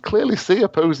clearly see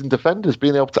opposing defenders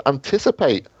being able to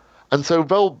anticipate. And so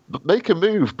they'll make a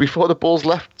move before the ball's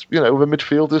left, the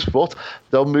midfielder's foot.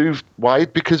 They'll move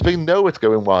wide because they know it's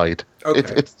going wide. Okay.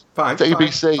 It's fine.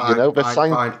 ABC,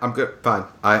 Fine. I'm good. Fine.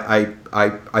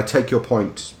 I take your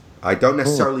point. I don't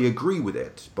necessarily agree with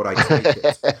it, but I take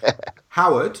it.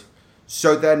 Howard,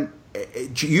 so then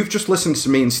you've just listened to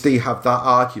me and Steve have that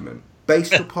argument.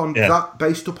 Based upon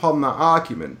that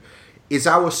argument, is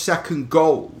our second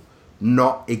goal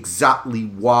not exactly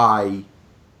why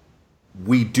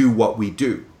we do what we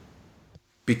do?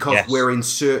 Because we're in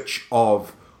search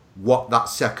of what that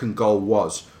second goal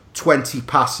was. 20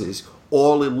 passes,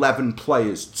 all 11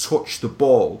 players touch the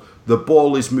ball. The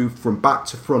ball is moved from back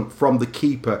to front, from the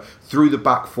keeper, through the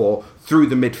back four, through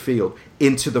the midfield,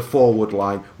 into the forward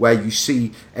line, where you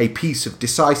see a piece of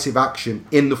decisive action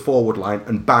in the forward line,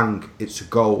 and bang, it's a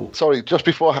goal. Sorry, just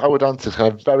before Howard answers, can I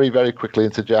very, very quickly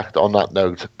interject on that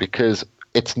note? Because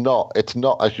it's not,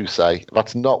 as you say,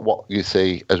 that's not what you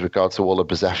see as regards to all the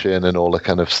possession and all the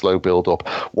kind of slow build-up.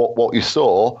 What you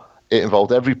saw, it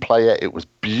involved every player. It was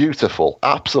beautiful,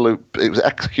 it was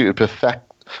executed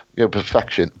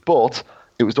perfection, but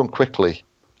it was done quickly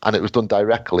and it was done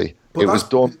directly. But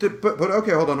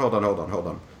okay, hold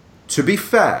on. To be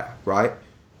fair, right?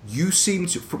 you seem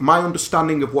to, from my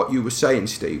understanding of what you were saying,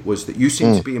 Steve, was that you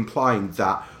seem to be implying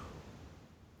that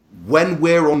when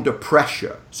we're under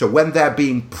pressure, so when they're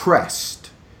being pressed,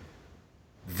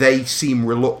 they seem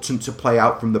reluctant to play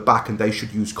out from the back and they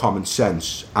should use common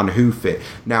sense and hoof it.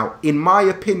 Now, in my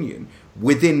opinion,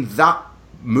 within that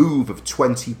move of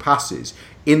 20 passes,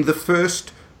 in the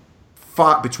first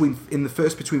between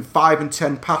 5 and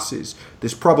 10 passes,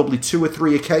 there's probably 2 or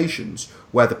 3 occasions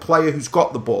where the player who's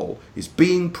got the ball is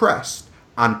being pressed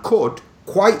and could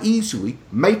quite easily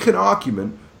make an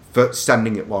argument for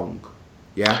sending it long.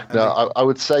 Yeah. No, I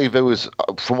would say there was,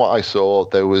 from what I saw,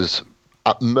 there was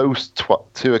at most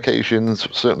 2 occasions,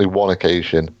 certainly 1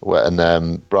 occasion, where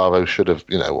Bravo should have,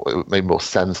 it made more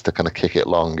sense to kind of kick it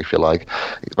long, if you like.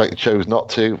 Like, it chose not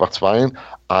to, that's fine.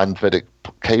 And that it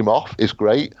came off is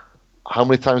great. How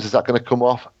many times is that going to come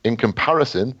off in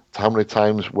comparison to how many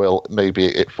times will maybe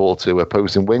it fall to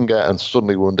opposing winger and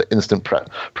suddenly we're under instant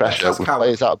pressure with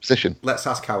players out of position? Let's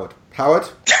ask Howard. Howard,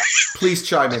 please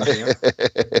chime in here.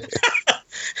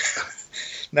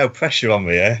 No pressure on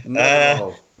me, eh?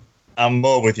 No. I'm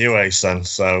more with you, Asen.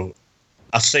 So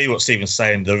I see what Stephen's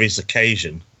saying. There is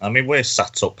occasion. I mean, we're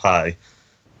sat up high.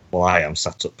 Well, I am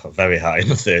sat up very high in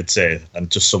the 3rd tier, and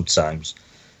just sometimes,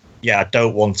 I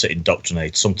don't want it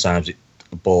indoctrinated. Sometimes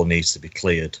the ball needs to be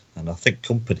cleared, and I think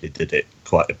Company did it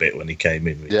quite a bit when he came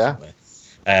in recently.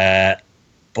 Yeah.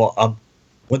 But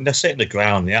when they're sitting the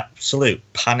ground, the absolute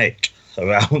panic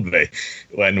around me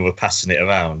when we're passing it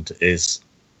around is,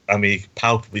 I mean,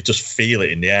 palpably just feel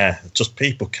it in the air. Just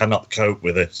people cannot cope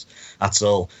with this at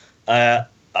all.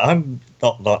 I'm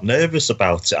not nervous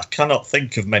about it. I cannot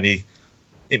think of many.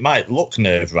 It might look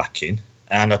nerve-wracking,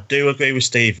 and I do agree with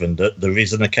Stephen that there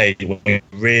is an occasion when you're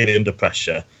really under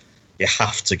pressure, you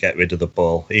have to get rid of the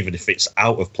ball, even if it's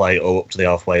out of play or up to the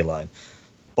halfway line.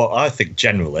 But I think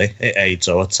generally it aids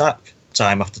our attack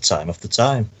time after time after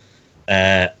time.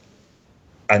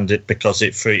 Because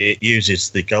it uses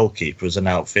the goalkeeper as an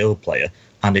outfield player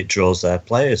and it draws their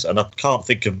players. And I can't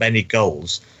think of many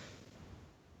goals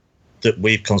that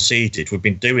we've conceded. We've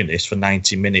been doing this for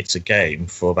 90 minutes a game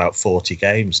for about 40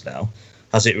 games now.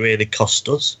 Has it really cost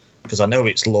us? Because I know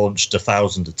it's launched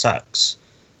 1,000 attacks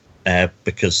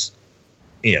because,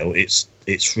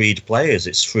 it's freed players,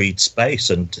 it's freed space.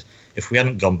 And if we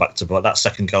hadn't gone back to that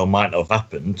second goal might not have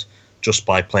happened just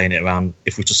by playing it around,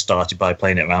 if we just started by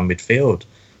playing it around midfield.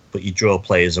 But you draw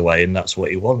players away, and that's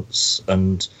what he wants.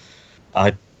 And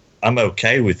I'm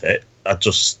okay with it. I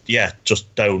just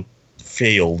don't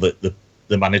feel that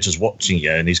the manager's watching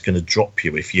you and he's going to drop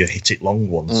you if you hit it long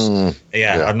once.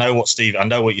 I know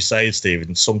what you're saying,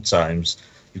 Stephen. Sometimes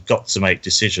you've got to make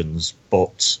decisions,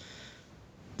 but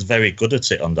he's very good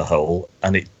at it on the whole.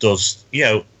 And it does.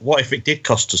 What if it did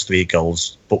cost us 3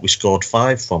 goals, but we scored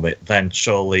 5 from it? Then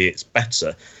surely it's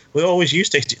better. We always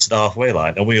used to hit it to the halfway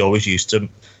line, and we always used to.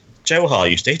 Joe Hart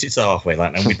used to hit it to the halfway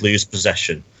line and we'd lose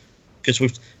possession because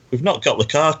we've not got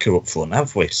Lukaku up front,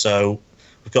 have we? So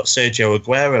we've got Sergio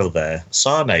Aguero there.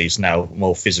 Sane's now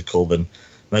more physical than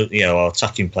our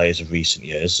attacking players of recent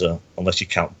years, unless you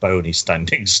count Boney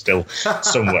standing still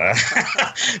somewhere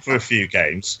for a few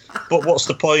games. But what's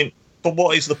the point? But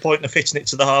what is the point of hitting it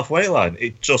to the halfway line?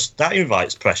 That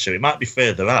invites pressure. It might be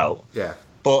further out. Yeah.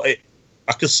 But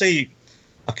I can see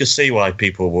why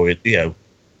people are worried.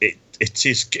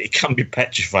 It can be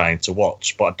petrifying to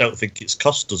watch, but I don't think it's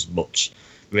cost us much,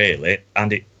 really.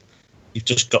 And you've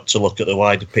just got to look at the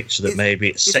wider picture that maybe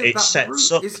it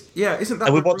sets up. Isn't that?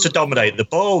 And we want to dominate the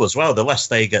ball as well. The less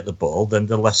they get the ball, then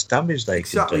the less damage they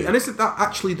can do. And isn't that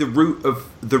actually the root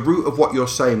of what you're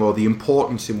saying, or the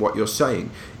importance in what you're saying,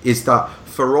 is that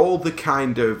for all the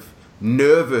kind of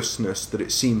nervousness that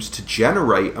it seems to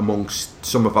generate amongst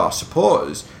some of our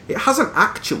supporters, it hasn't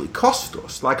actually cost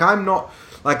us.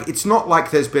 It's not like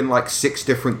there's been 6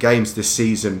 different games this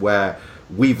season where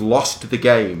we've lost the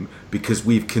game because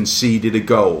we've conceded a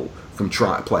goal from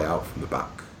trying to play out from the back.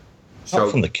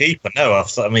 Not from the keeper, no.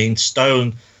 I mean,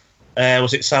 Stone,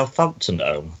 was it Southampton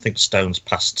at home? I think Stone's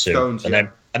passed to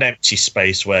an empty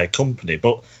space where Company,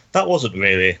 but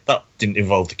that didn't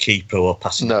involve the keeper or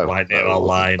passing right near our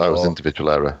line. That was individual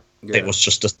error. Yeah. That was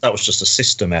just a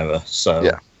system error. So.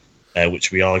 Yeah.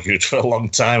 Which we argued for a long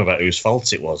time about whose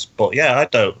fault it was. But I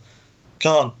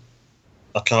can't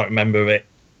remember it.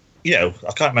 I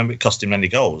can't remember it costing many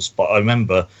goals, but I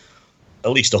remember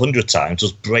at least 100 times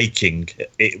us breaking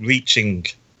it, reaching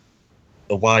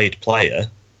a wide player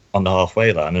on the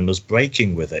halfway line and us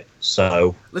breaking with it.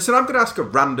 So listen, I'm going to ask a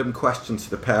random question to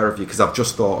the pair of you because I've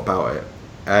just thought about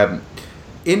it.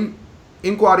 In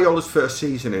Guardiola's first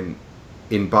season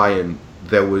in Bayern,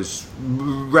 there was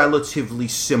relatively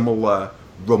similar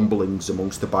rumblings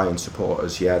amongst the Bayern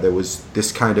supporters. Yeah, there was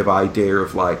this kind of idea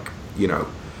of like,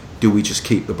 do we just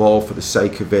keep the ball for the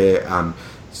sake of it? And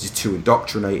is he too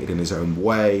indoctrinated in his own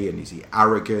way? And is he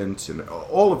arrogant? And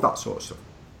all of that sort of stuff.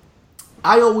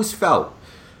 I always felt,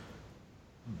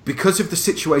 because of the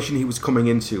situation he was coming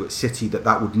into at City,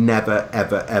 that would never,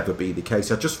 ever, ever be the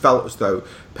case. I just felt as though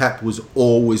Pep was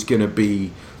always going to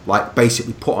be like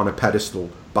basically put on a pedestal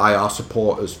by our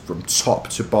supporters from top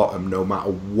to bottom, no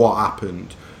matter what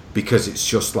happened, because it's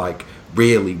just like,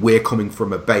 really, we're coming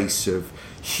from a base of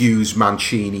Hughes,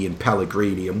 Mancini and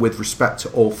Pellegrini, and with respect to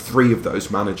all three of those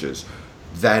managers,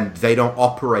 then they don't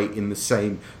operate in the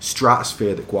same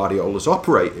stratosphere that Guardiola's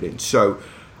operated in. So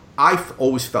I've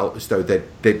always felt as though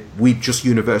that we'd just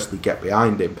universally get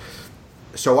behind him.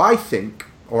 So I think,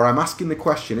 or I'm asking the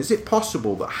question, is it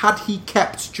possible that had he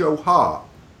kept Joe Hart,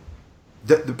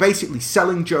 that basically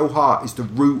selling Joe Hart is the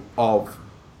root of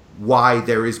why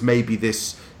there is maybe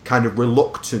this kind of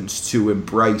reluctance to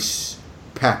embrace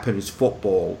Pep and his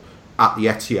football at the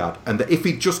Etihad, and that if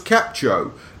he'd just kept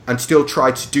Joe and still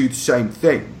tried to do the same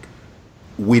thing,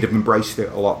 we'd have embraced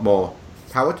it a lot more?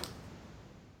 Howard?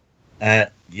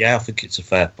 Yeah, I think it's a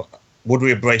fair point. Would we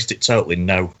have embraced it totally?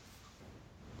 No.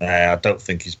 I don't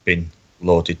think he's been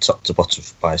lauded top to bottom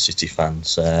by City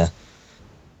fans.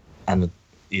 And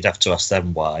you'd have to ask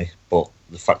them why, but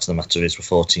the fact of the matter is we're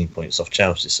 14 points off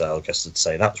Chelsea, so I guess I'd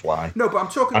say that's why. No, but I'm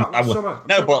talking about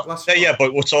last summer.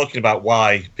 But we're talking about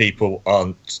why people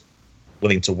aren't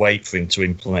willing to wait for him to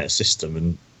implement a system,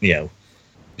 and we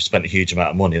spent a huge amount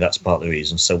of money. That's part of the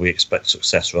reason. So we expect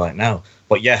success right now.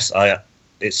 But yes,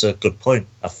 it's a good point.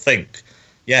 I think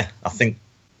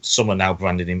some are now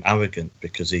branding him arrogant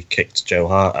because he kicked Joe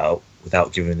Hart out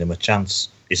without giving him a chance,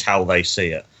 is how they see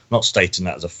it. Not stating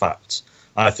that as a fact.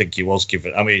 I think he was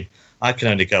given. I mean, I can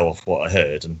only go off what I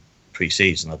heard in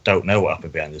pre-season. I don't know what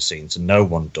happened behind the scenes, and no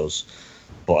one does.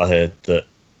 But I heard that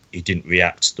he didn't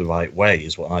react the right way,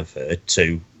 is what I've heard,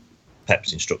 to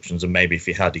Pep's instructions, and maybe if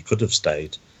he had, he could have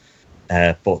stayed.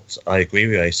 But I agree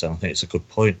with Asan. I think it's a good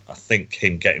point. I think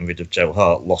him getting rid of Joe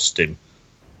Hart lost him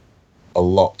a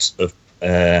lot of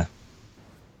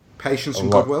patience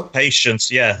and goodwill. Patience,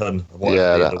 yeah, and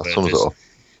that sums it up.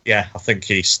 Yeah, I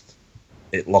think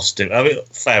it lost him. I mean,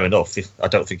 fair enough. I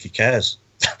don't think he cares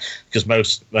because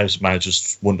most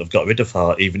managers wouldn't have got rid of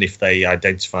Hart even if they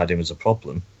identified him as a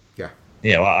problem.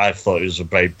 Yeah. I thought it was a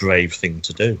very brave thing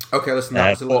to do. Okay, listen.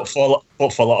 But for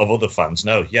a lot of other fans,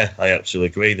 no. Yeah, I absolutely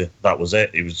agree that was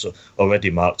it. It was already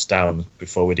marked down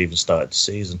before we'd even started the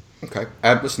season. Okay.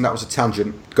 Listen, that was a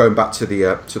tangent. Going back to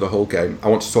the whole game, I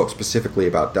want to talk specifically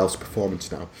about Delph's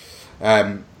performance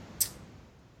now.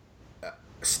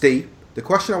 Steve, the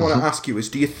question I want to ask you is: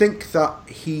 do you think that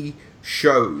he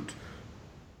showed,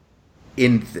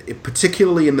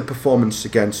 particularly in the performance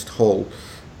against Hull?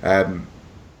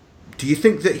 Do you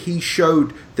think that he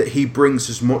showed that he brings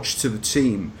as much to the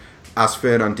team as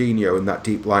Fernandinho in that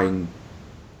deep-lying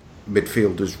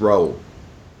midfielder's role?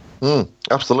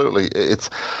 Absolutely.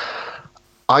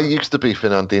 I used to be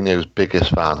Fernandinho's biggest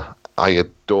fan. I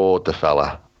adored the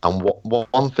fella. And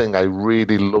one thing I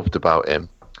really loved about him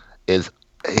is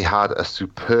he had a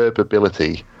superb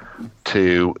ability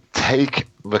to take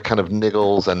the kind of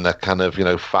niggles and the kind of,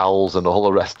 fouls and all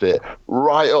the rest of it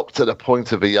right up to the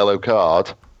point of a yellow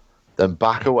card, then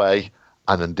back away,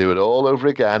 and then do it all over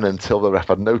again until the ref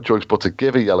had no choice but to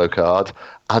give a yellow card,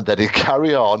 and then he'd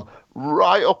carry on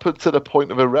right up until the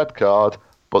point of a red card,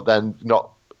 but then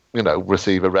not,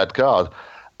 receive a red card.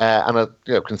 And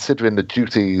considering the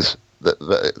duties that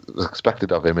is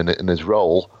expected of him in his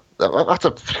role, that's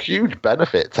a huge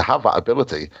benefit to have that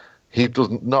ability. He does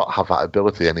not have that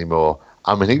ability anymore.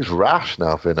 I mean, he's rash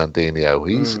now, Fernandinho.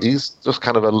 He's just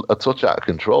kind of a touch out of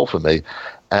control for me.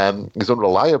 He's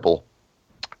unreliable.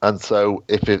 And so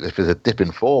if there's a dip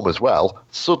in form as well,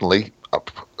 suddenly,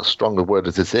 as strong a word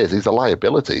as this is, he's a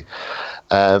liability.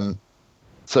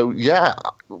 So, yeah,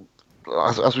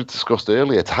 as we discussed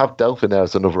earlier, to have Delph in there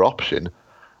as another option,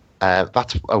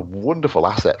 that's a wonderful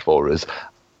asset for us.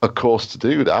 Of course, to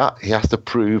do that, he has to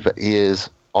prove that he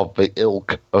is of the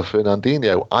ilk of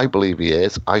Fernandinho. I believe he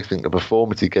is. I think the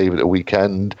performance he gave at the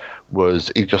weekend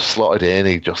was, he just slotted in.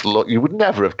 He just looked, you would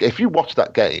never have, if you watched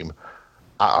that game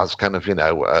as kind of, you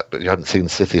hadn't seen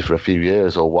City for a few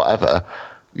years or whatever,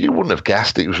 you wouldn't have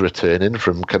guessed he was returning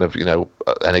from kind of, an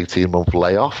 18-month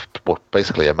layoff, what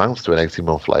basically amounts to an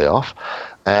 18-month layoff.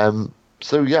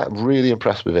 So, yeah, really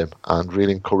impressed with him and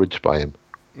really encouraged by him.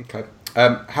 Okay.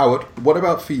 Howard, what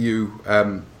about for you?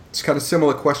 It's kind of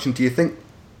similar question. Do you think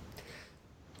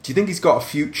he's got a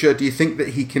future? Do you think that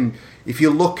he can, if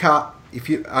you look at if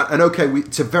you and okay,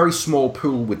 it's a very small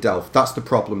pool with Delph. That's the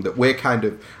problem that we're kind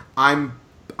of. I'm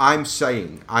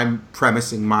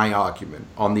premising my argument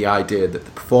on the idea that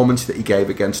the performance that he gave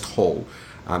against Hull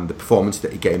and the performance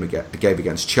that he gave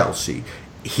against Chelsea,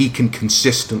 he can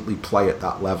consistently play at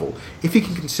that level. If he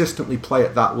can consistently play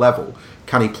at that level,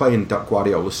 can he play in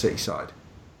Guardiola's City side?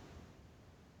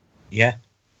 Yeah.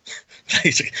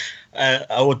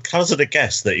 I would hazard a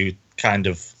guess that he kind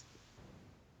of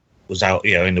was out,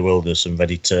 in the wilderness and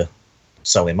ready to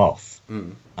sell him off.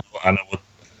 And I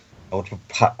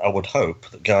would hope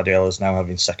that Guardiola's now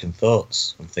having second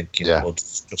thoughts and thinking, well,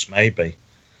 just maybe.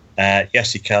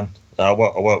 Yes, he can. I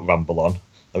won't ramble on.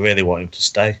 I really want him to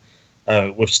stay.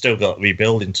 We've still got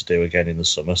rebuilding to do again in the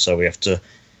summer, so we have to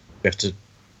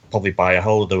probably buy a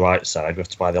whole of the right side. We have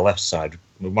to buy the left side.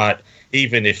 We might,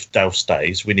 even if Delph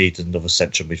stays, we need another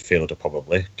central midfielder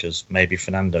probably, because maybe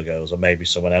Fernando goes or maybe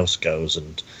someone else goes,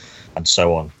 and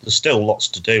so on. There's still lots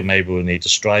to do. Maybe we need a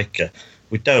striker.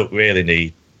 We don't really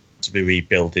need to be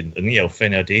rebuilding. And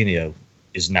Fernandinho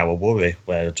is now a worry,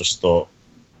 where I just thought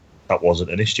that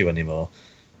wasn't an issue anymore.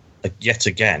 Yet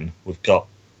again, we've got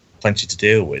plenty to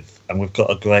deal with, and we've got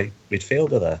a great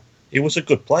midfielder there. He was a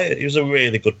good player. He was a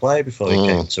really good player before he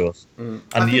came to us. And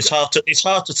it's hard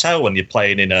to tell when you're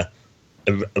playing in a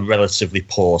relatively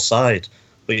poor side.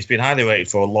 But he's been highly rated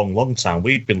for a long, long time.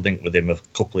 We've been linked with him a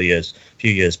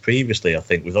few years previously. I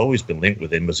think we've always been linked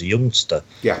with him as a youngster.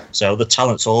 Yeah. So the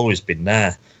talent's always been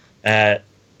there.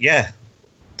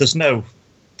 There's no,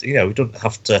 we don't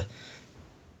have to.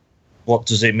 What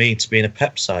does it mean to be in a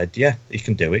Pep side? Yeah, he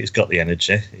can do it. He's got the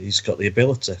energy. He's got the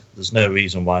ability. There's no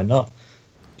reason why not.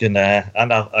 And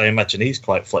I imagine he's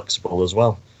quite flexible as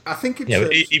well. I think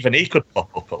even he could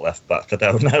pop up at left back. I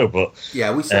don't know, but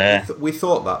we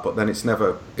thought that, but then it's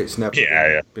never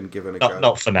been given a go.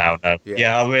 Not for now. No.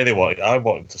 Yeah, I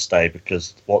want him to stay,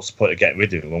 because what's the point of getting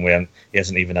rid of him when he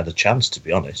hasn't even had a chance, to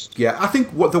be honest. Yeah, I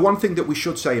think the one thing that we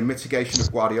should say in mitigation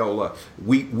of Guardiola,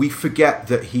 we forget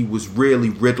that he was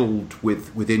really riddled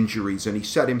with injuries, and he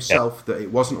said himself that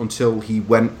it wasn't until he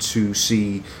went to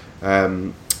see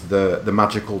the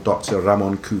magical Dr.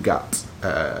 Ramon Cugat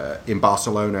in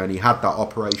Barcelona, and he had that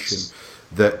operation,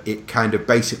 that it kind of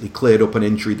basically cleared up an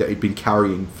injury that he'd been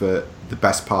carrying for the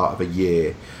best part of a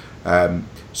year.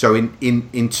 So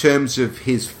in terms of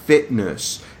his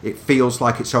fitness, it feels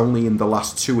like it's only in the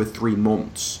last 2 or 3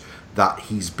 months that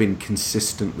he's been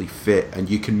consistently fit, and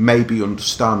you can maybe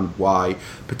understand why,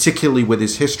 particularly with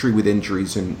his history with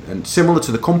injuries and similar to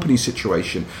the company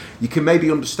situation, you can maybe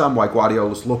understand why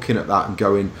Guardiola's looking at that and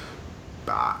going,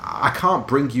 I can't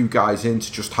bring you guys in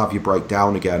to just have you break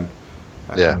down again.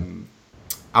 And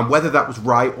whether that was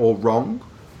right or wrong,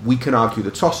 we can argue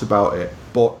the toss about it,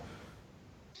 but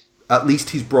at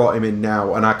least he's brought him in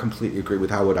now, and I completely agree with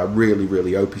Howard. I really,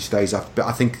 really hope he stays. But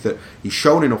I think that he's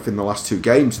shown enough in the last 2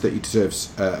 games that he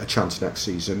deserves a chance next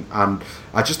season, and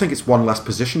I just think it's one less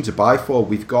position to buy for.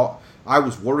 I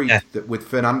was worried that with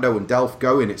Fernando and Delph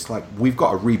going, it's like we've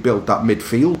got to rebuild that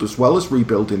midfield as well as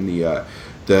rebuilding the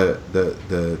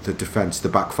defence, the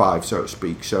back five, so to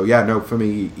speak. So for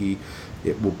me,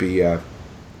 it will be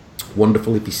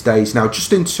wonderful if he stays. Now,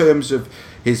 just in terms of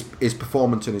his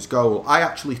performance and his goal, I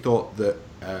actually thought that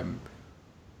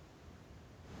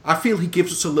I feel he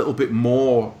gives us a little bit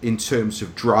more in terms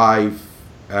of drive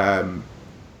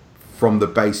from the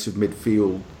base of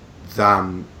midfield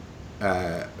than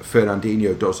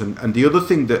Fernandinho does. And the other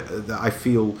thing that I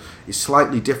feel is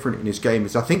slightly different in his game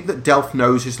is I think that Delph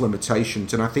knows his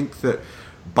limitations, and I think that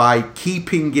by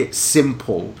keeping it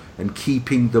simple and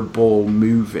keeping the ball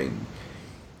moving,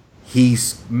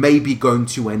 he's maybe going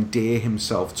to endear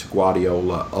himself to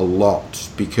Guardiola a lot,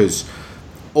 because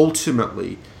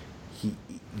ultimately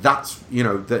it's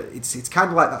kind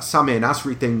of like that Sammy and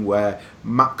Nasri thing where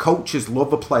coaches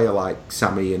love a player like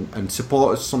Sammy, and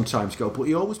supporters sometimes go, but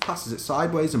he always passes it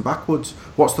sideways and backwards.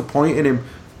 What's the point in him?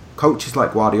 Coaches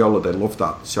like Guardiola, they love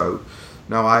that. So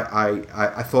no,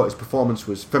 I thought his performance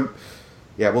was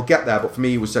we'll get there, but for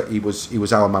me he was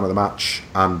our man of the match,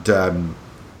 and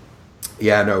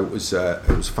it was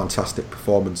a fantastic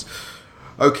performance.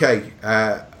 Okay,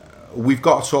 we've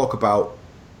got to talk about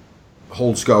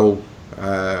Hull's goal.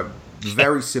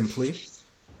 Very simply,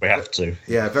 we have to.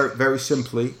 Yeah, very very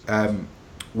simply.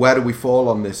 Where do we fall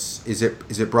on this? Is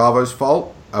it Bravo's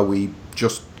fault? Are we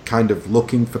just kind of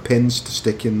looking for pins to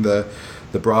stick in the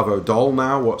Bravo doll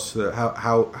now? What's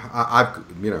I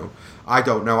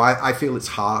don't know. I feel it's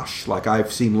harsh. Like,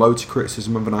 I've seen loads of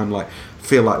criticism of it, and I'm like,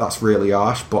 feel like that's really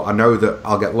harsh, but I know that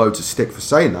I'll get loads of stick for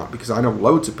saying that, because I know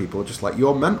loads of people are just like,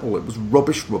 you're mental. It was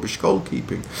rubbish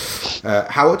goalkeeping.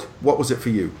 Howard, what was it for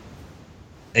you?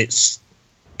 It's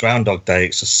Groundhog Day.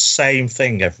 It's the same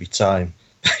thing every time,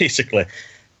 basically.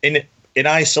 In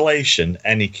isolation,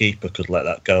 any keeper could let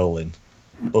that goal in,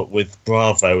 but with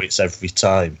Bravo, it's every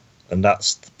time, and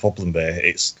that's the problem there.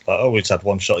 It's like, oh, he's had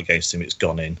one shot against him, it's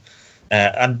gone in,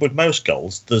 and with most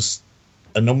goals, there's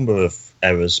a number of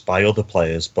errors by other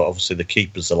players, but obviously the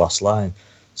keeper's the last line.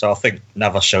 So I think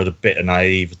Navas showed a bit of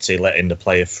naivety letting the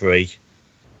player free.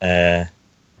 Whoever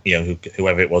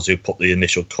it was who put the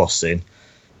initial cross in.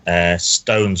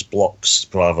 Stones blocks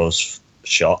Bravo's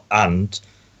shot, and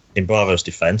in Bravo's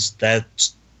defence, their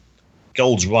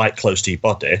goal's right close to your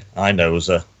body. I know as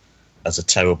a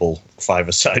terrible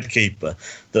five-a-side keeper,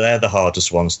 they're the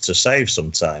hardest ones to save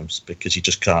sometimes because you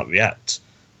just can't react.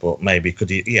 But maybe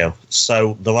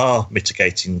so there are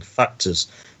mitigating factors.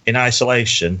 In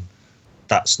isolation,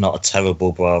 that's not a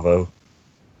terrible Bravo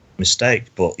mistake,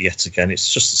 but yet again,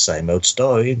 it's just the same old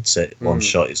story, isn't it? One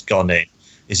shot, it's gone in.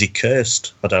 Is he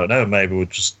cursed? I don't know. Maybe we'll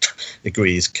just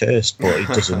agree he's cursed, but it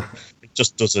doesn't. It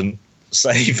just doesn't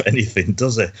save anything,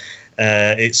 does it?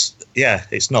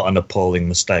 It's not an appalling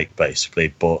mistake,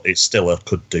 basically, but it's still a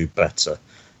could do better,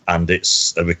 and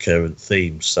it's a recurrent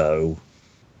theme. So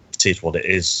it is what it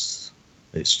is.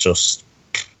 It's just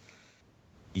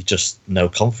you just no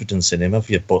confidence in him, have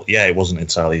you? But yeah, it wasn't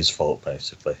entirely his fault,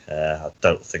 basically. I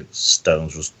don't think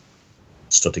Stones was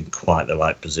stood in quite the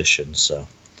right position, so.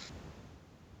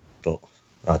 But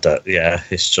I don't. Yeah,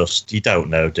 it's just you don't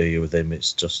know, do you? With him,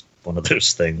 it's just one of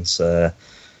those things. Okay.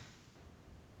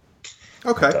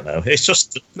 I don't know. It's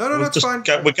just no. That's fine.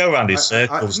 We go around in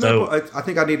circles. I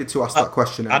think I needed to ask that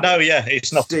question. I know. Yeah,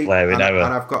 it's not Steve, a glaring error.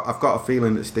 And I've got a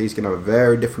feeling that Steve's going to have a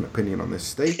very different opinion on this.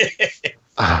 Steve.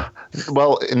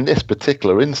 Well, in this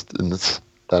particular instance,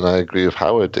 then I agree with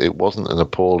Howard. It wasn't an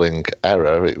appalling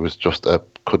error. It was just a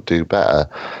could do better.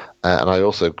 And I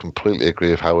also completely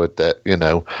agree with Howard that,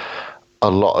 a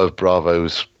lot of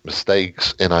Bravo's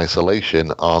mistakes in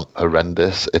isolation aren't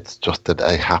horrendous. It's just that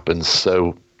they happen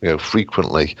so,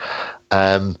 frequently.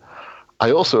 I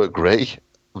also agree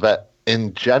that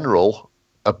in general,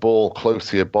 a ball close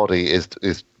to your body is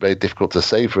very difficult to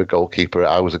save for a goalkeeper.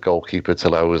 I was a goalkeeper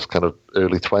till I was kind of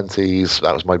early 20s.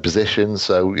 That was my position.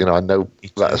 So, I know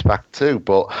that as fact too.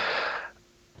 But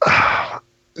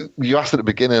you asked at the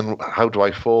beginning, how do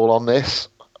I fall on this?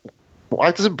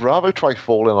 Why doesn't Bravo try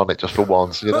falling on it just for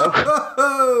once,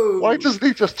 Why doesn't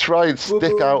he just try and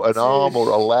stick out an arm or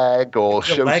a leg or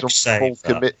show some full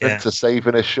commitment to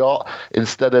saving a shot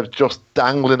instead of just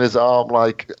dangling his arm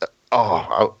like,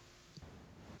 I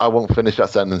won't finish that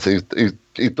sentence.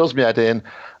 He does me head in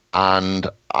and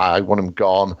I want him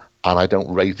gone and I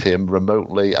don't rate him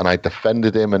remotely and I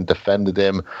defended him and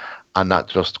that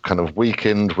just kind of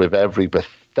weakened with every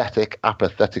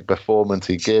apathetic performance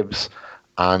he gives,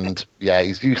 and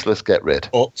he's useless. Get rid.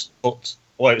 But it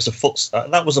was a foot.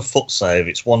 That was a foot save.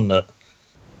 It's one that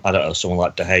I don't know. Someone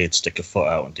like De Gea would stick a foot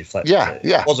out and deflect it.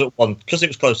 It wasn't one because it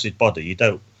was close to his body. You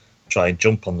don't try and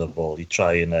jump on the ball. You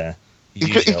try and. He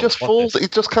just falls. He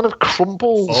just kind of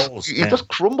crumbles. He just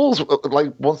crumbles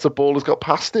like once the ball has got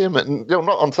past him, and not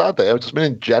on Saturday. I just mean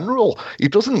in general. He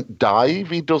doesn't dive.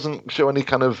 He doesn't show any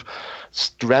kind of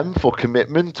strength or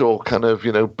commitment or kind of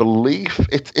belief.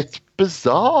 It's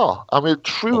bizarre. I mean, it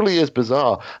truly is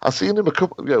bizarre. I've seen him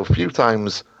a few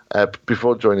times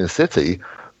before joining City.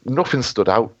 Nothing stood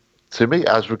out to me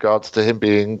as regards to him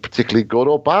being particularly good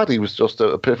or bad. He was just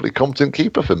a perfectly competent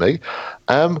keeper for me.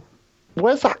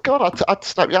 Where's that gone? I'd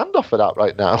snap your hand off for that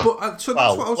right now.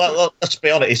 Well, let's be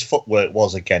honest. His footwork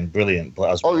was again brilliant.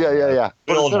 But as we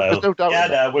all know, there's no doubt.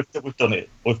 Yeah, we've done it.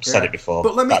 We've said it before.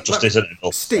 But isn't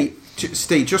enough. Steve,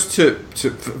 just to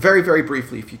very very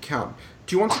briefly, if you can,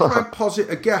 do you want to try and posit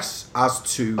a guess as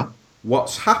to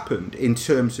what's happened in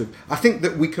terms of? I think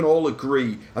that we can all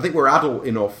agree. I think we're adult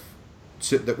enough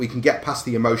that we can get past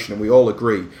the emotion, and we all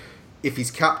agree. If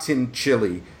he's captain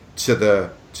Chile to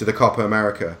the Copa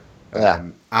America.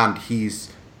 And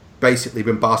he's basically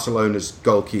been Barcelona's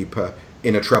goalkeeper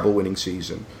in a treble-winning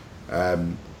season. That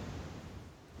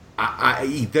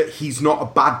he's not a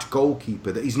bad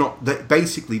goalkeeper. That he's not. That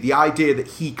basically the idea that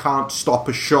he can't stop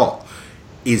a shot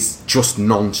is just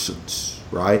nonsense,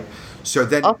 right? So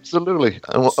then, absolutely.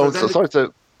 Sorry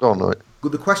to go on.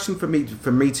 The question for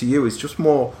me to you is just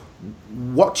more: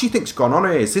 what do you think's gone on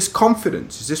here? Is this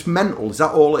confidence? Is this mental? Is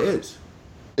that all it is?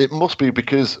 It must be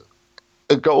because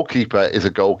a goalkeeper is a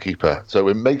goalkeeper, so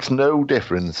it makes no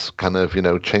difference kind of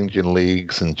changing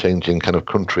leagues and changing kind of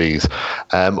countries,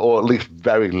 or at least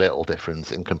very little difference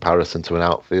in comparison to an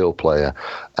outfield player,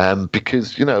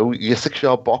 because your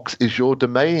 6-yard box is your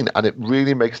domain, and it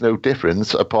really makes no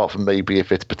difference apart from maybe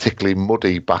if it's particularly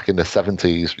muddy back in the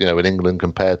 70s in England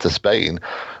compared to Spain.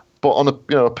 but on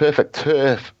a perfect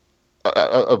turf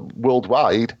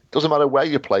worldwide, doesn't matter where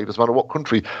you play, doesn't matter what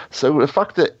country. So the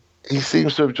fact that he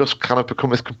seems to have just kind of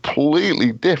become this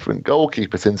completely different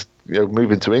goalkeeper since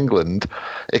moving to England,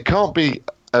 it can't be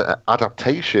an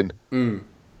adaptation,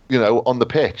 on the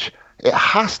pitch. It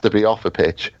has to be off a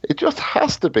pitch. It just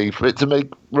has to be for it to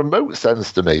make remote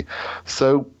sense to me.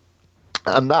 So,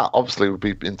 and that obviously would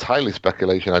be entirely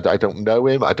speculation. I don't know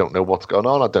him. I don't know what's going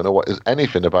on. I don't know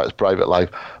anything about his private life.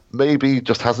 Maybe he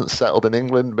just hasn't settled in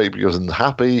England. Maybe he wasn't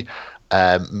happy.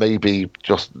 Maybe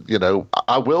just,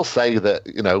 I will say that,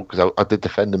 because I did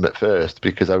defend him at first,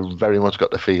 because I very much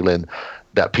got the feeling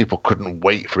that people couldn't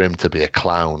wait for him to be a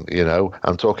clown,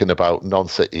 I'm talking about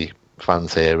non-City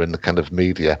fans here and the kind of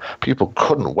media. People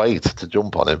couldn't wait to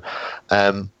jump on him.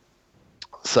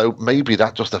 So maybe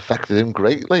that just affected him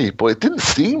greatly, but it didn't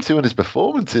seem to in his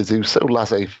performances. He was so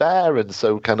laissez-faire and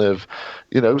so kind of,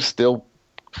 still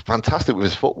fantastic with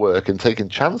his footwork and taking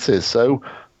chances. So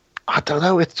I don't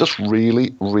know. It's just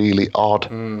really, really odd.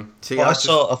 See, I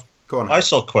saw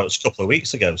quotes a couple of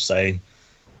weeks ago saying,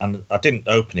 and I didn't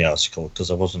open the article because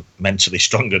I wasn't mentally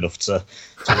strong enough to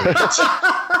read it,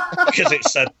 because it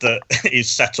said that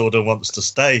he's settled and wants to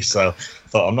stay. So I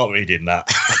thought, I'm not reading that.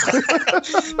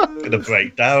 I'm going to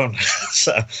break down.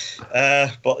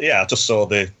 But yeah, I just saw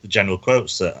the general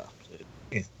quotes that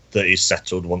he's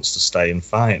settled, wants to stay and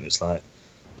fight. It's like,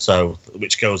 so,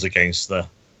 which goes against the.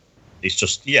 It's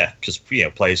just, because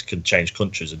players can change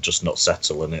countries and just not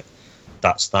settle, and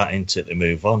that's that, isn't it? They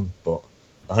move on. But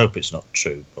I hope it's not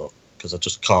true, but because I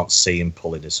just can't see him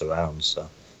pulling this around. So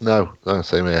no,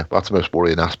 same here. That's the most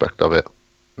worrying aspect of it.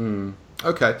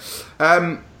 Okay,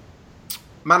 man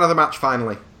of the match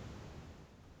finally,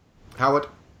 Howard.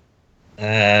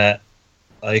 I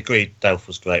agree. Delph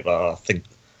was great, but I think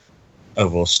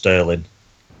overall Sterling,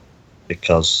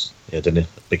 because he had a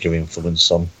bigger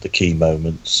influence on the key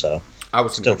moments. So I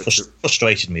was still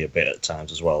frustrated me a bit at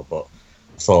times as well. But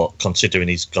I thought, considering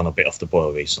he's gone a bit off the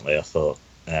boil recently, I thought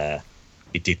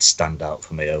he did stand out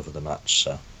for me over the match.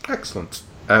 So excellent.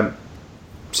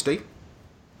 Steve?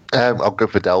 I'll go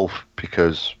for Delph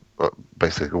because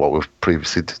basically what we've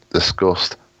previously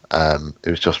discussed. It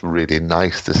was just really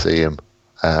nice to see him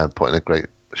putting a great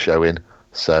show in.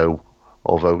 So,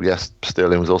 although yes,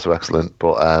 Sterling was also excellent,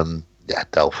 but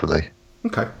Delph for me.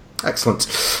 Okay, excellent.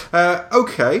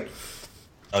 Okay.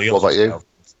 What about you?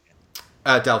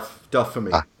 Delph for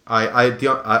me.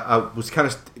 I was kind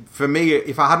of, for me,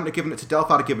 if I hadn't have given it to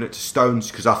Delph, I'd have given it to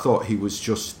Stones, because I thought he was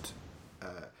just.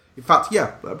 In fact,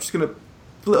 I'm just going to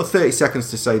little 30 seconds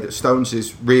to say that Stones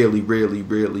is really, really,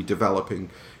 really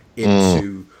developing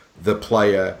into the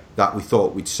player that we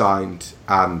thought we'd signed,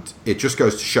 and it just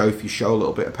goes to show, if you show a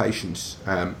little bit of patience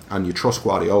and you trust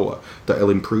Guardiola, that he'll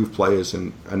improve players.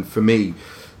 And for me,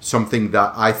 something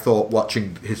that I thought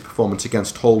watching his performance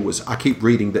against Hull was, I keep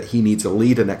reading that he needs a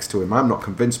leader next to him. I'm not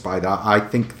convinced by that. I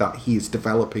think that he is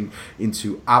developing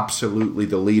into absolutely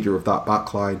the leader of that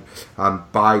backline,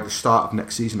 and by the start of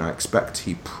next season I expect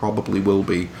he probably will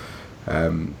be. I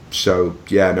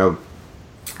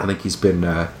think he's been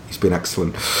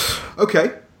excellent.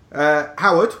 Okay,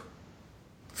 Howard,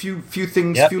 few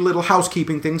things, few little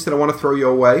housekeeping things that I want to throw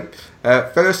your way.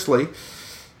 Firstly,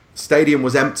 stadium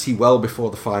was empty well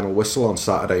before the final whistle on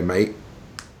Saturday, mate.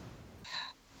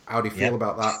 How do you feel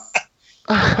about that?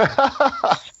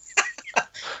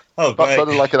 That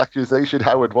sounded like an accusation,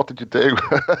 Howard. What did you do?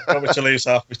 Want me to lose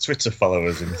half my Twitter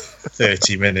followers in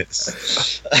 30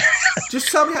 minutes?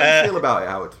 Just tell me how you feel about it,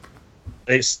 Howard.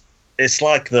 It's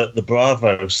like the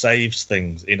Bravo saves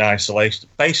things in isolation.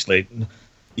 Basically,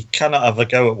 you cannot have a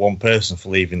go at one person for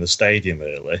leaving the stadium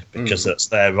early, because that's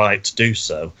their right to do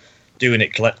so. Doing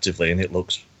it collectively, and it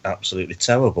looks absolutely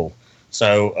terrible.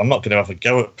 So I'm not going to have a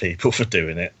go at people for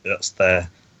doing it. It's their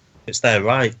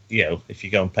right, if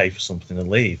you go and pay for something and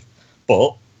leave.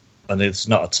 But, and it's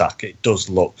not attack, it does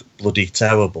look bloody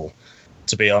terrible,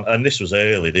 to be honest. And this was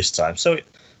early this time, so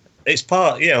it's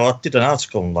part. I did an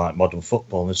article on modern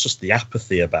football, and it's just the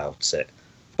apathy about it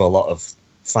for a lot of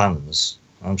fans.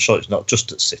 I'm sure it's not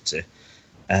just at City,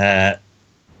 and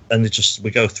we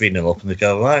go 3-0 up, and they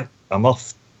go, right, I'm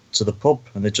off to the pub,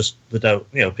 and they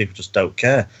don't, people just don't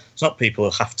care. It's not people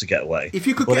who have to get away. If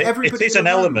you could get everybody, it is an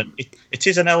element. It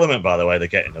is an element, by the way, they're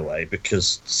getting away,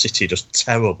 because City are just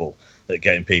terrible at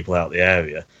getting people out of the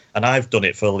area. And I've done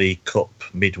it for a League Cup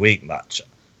midweek match.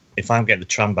 If I'm getting the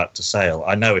tram back to Sale,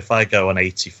 I know if I go on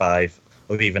 85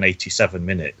 or even 87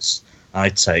 minutes, I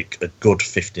take a good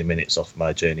 50 minutes off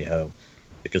my journey home,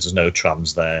 because there's no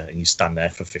trams there, and you stand there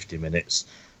for 50 minutes.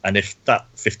 And if that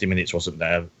 50 minutes wasn't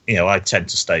there, I tend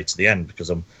to stay to the end, because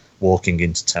I'm walking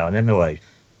into town anyway.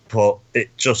 but it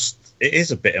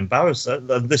is a bit embarrassing.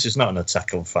 This is not an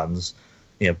attack on fans.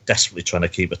 Desperately trying to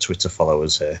keep a Twitter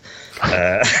followers here.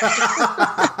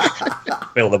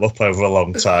 Built them up over a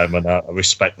long time, and I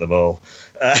respect them all.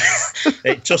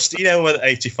 It just, at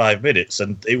 85 minutes,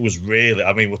 and it was really,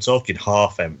 we're talking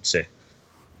half empty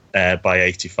by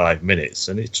 85 minutes,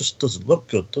 and it just doesn't look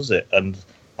good, does it? And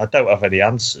I don't have any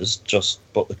answers,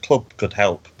 but the club could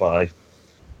help by,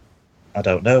 I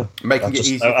don't know. Making it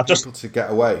easy for people to get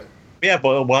away. Yeah,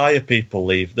 but why are people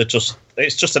leave?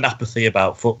 It's just an apathy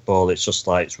about football. It's just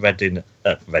like it's Reading.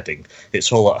 It's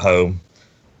Hull at home.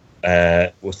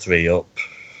 We're 3 up.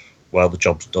 Well, the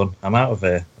job's done. I'm out of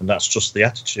here, and that's just the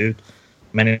attitude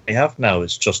many have now.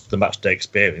 It's just the match day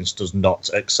experience does not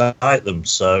excite them.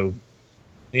 So,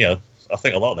 I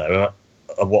think a lot there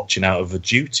are watching out of a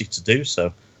duty to do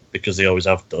so because they always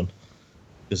have done.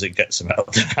 Because it gets them out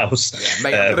of the house. Yeah,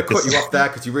 mate, I'm going to cut you off there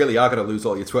because you really are going to lose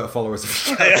all your Twitter followers.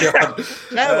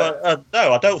 No,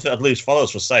 I don't think I'd lose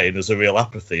followers for saying there's a real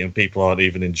apathy and people aren't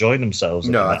even enjoying themselves.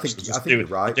 No, I think you're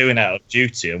right. Doing it out of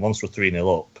duty, and once we're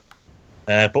 3-0 up.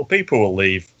 But people will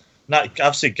leave. Now,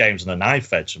 I've seen games on a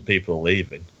knife edge and people are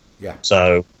leaving. Yeah.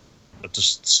 So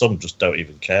some just don't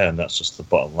even care, and that's just the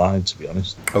bottom line, to be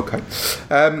honest. Okay.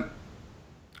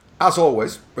 As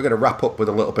always, we're going to wrap up with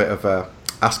a little bit of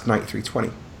Ask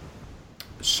 9320.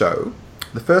 So,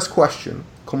 the first question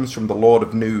comes from the Lord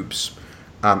of Noobs,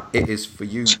 and it is for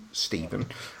you, Stephen.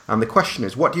 And the question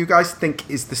is, what do you guys think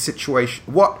is the situation?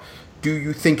 What do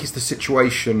you think is the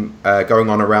situation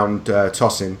going on around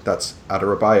Tosin? That's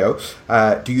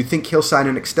Adarabioyo. Do you think he'll sign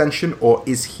an extension, or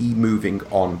is he moving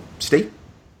on? Steve?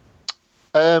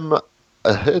 I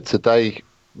heard today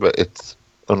that it's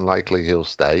unlikely he'll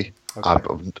stay. Okay.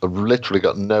 I've literally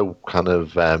got no kind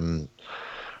of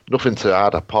nothing to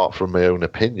add apart from my own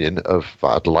opinion of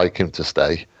I'd like him to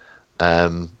stay.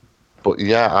 But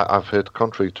yeah, I've heard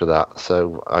contrary to that,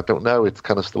 so I don't know. It's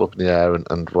kind of still up in the air,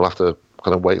 and we'll have to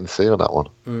kind of wait and see on that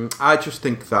one. I just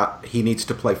think that he needs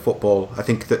to play football. I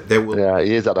think that there will. Yeah,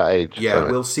 he is at that age. Yeah,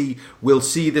 we'll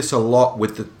see this a lot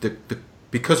with the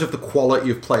because of the quality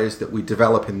of players that we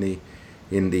develop in the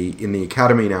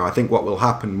academy now. I think what will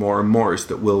happen more and more is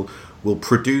that we'll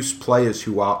produce players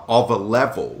who are of a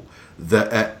level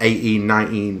that at 18,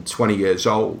 19, 20 years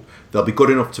old, they'll be good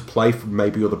enough to play for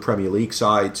maybe other Premier League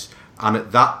sides. And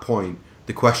at that point,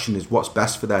 the question is what's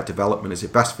best for their development. Is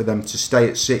it best for them to stay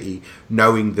at City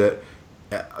knowing that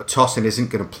Tosin isn't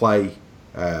going to play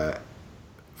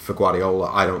for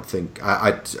Guardiola? I don't think.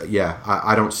 I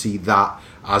don't see that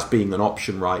as being an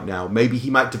option right now. Maybe he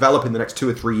might develop in the next 2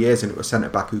 or 3 years into a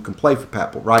centre-back who can play for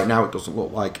Pep, but right now it doesn't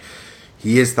look like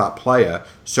he is that player.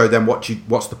 So then what's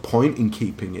the point in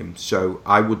keeping him? So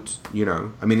I would,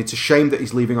 it's a shame that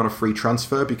he's leaving on a free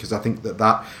transfer because I think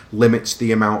that limits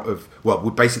the amount of,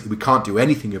 we can't do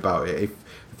anything about it.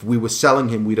 If we were selling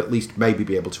him, we'd at least maybe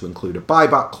be able to include a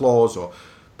buyback clause or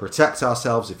protect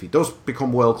ourselves if he does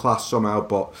become world-class somehow.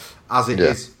 But as it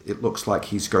is, it looks like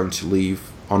he's going to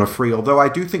leave on a free, although I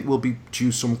do think we'll be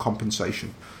due some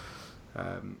compensation.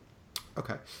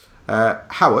 Okay.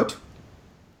 Howard,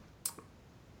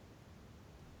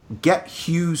 Get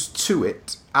Hughes to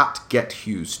it at Get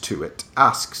Hughes to it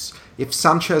asks, if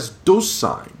Sanchez does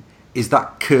sign, is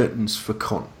that curtains for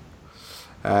Kun?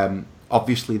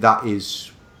 Obviously that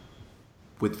is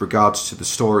with regards to the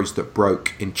stories that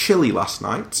broke in Chile last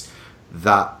night,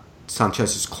 that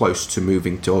Sanchez is close to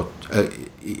moving to,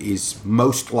 is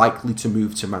most likely to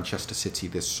move to Manchester City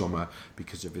this summer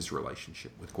because of his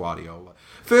relationship with Guardiola.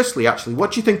 Firstly, actually,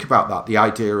 what do you think about that, the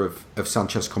idea of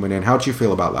Sanchez coming in? How do you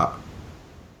feel about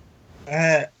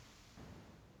that?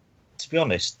 To be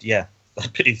honest, yeah,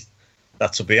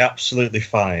 that'll be absolutely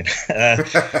fine.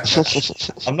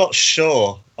 I'm not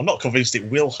sure. I'm not convinced it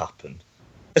will happen.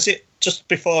 Is it, just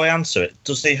before I answer it,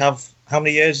 does he have, how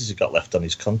many years has he got left on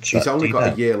his contract? He's only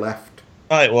got a year left.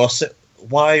 Right, well, so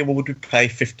why would we pay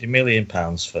 £50 million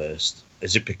first?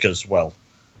 Is it because,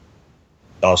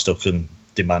 Arsenal can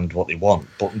demand what they want,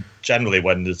 but generally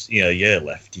when there's a year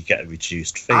left, you get a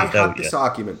reduced fee, don't you? I had this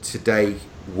argument today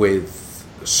with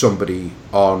somebody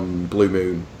on Blue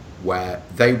Moon where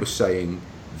they were saying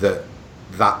that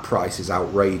price is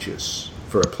outrageous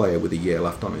for a player with a year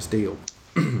left on his deal.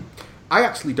 I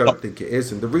actually don't think it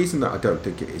is, and the reason that I don't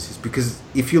think it is because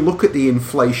if you look at the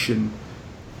inflation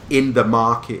in the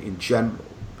market in general,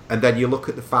 and then you look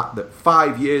at the fact that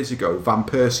 5 years ago, Van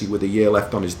Persie, with a year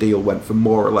left on his deal, went for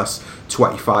more or less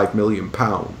 £25 million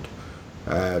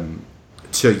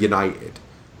to United.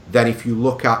 Then if you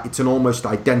look at, it's an almost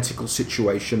identical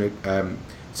situation.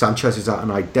 Sanchez is at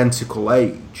an identical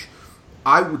age.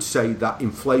 I would say that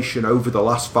inflation over the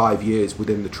last 5 years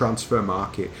within the transfer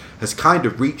market has kind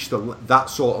of reached that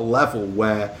sort of level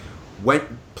where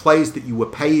when players that you were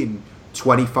paying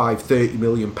 25, 30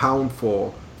 million pound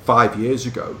for 5 years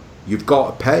ago, you've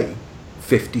got to pay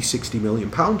 50, 60 million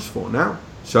pounds for now.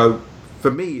 So for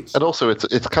me,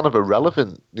 it's kind of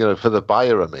irrelevant, for the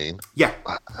buyer. I mean,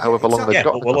 however long they've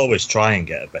got. But we'll always try and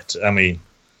get a better. I mean,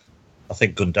 I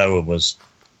think Gundogan was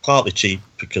partly cheap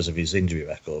because of his injury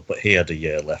record, but he had a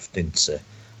year left, didn't he?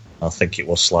 I think it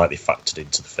was slightly factored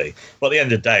into the fee. But at the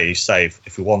end of the day, say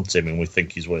if we want him and we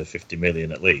think he's worth 50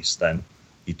 million at least, then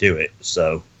you do it.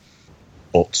 So,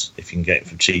 but if you can get it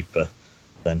for cheaper,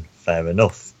 then fair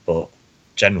enough. But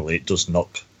generally,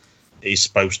 it's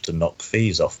supposed to knock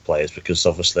fees off players, because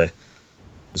obviously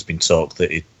there's been talk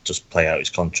that he'd just play out his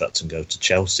contract and go to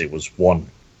Chelsea. Was one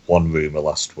rumour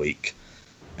last week.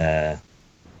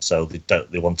 So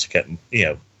they want to get,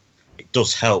 it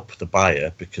does help the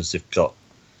buyer because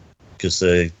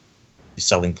the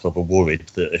selling club are worried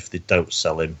that if they don't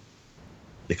sell him,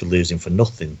 they could lose him for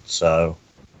nothing. So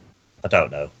I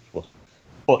don't know.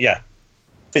 But yeah,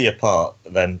 fee apart,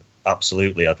 then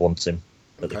absolutely I'd want him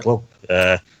at the club.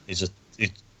 He's a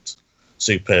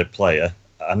superb player,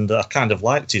 and I kind of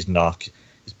liked his knock.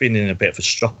 He's been in a bit of a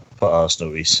strop at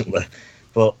Arsenal recently,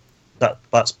 but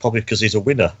that's probably because he's a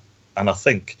winner. And I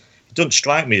think he doesn't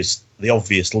strike me as the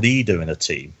obvious leader in a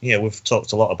team. We've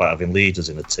talked a lot about having leaders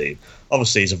in a team.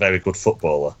 Obviously, he's a very good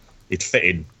footballer. He'd fit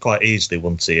in quite easily,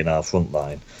 wouldn't he, in our front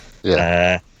line?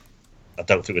 Yeah. I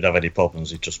don't think we'd have any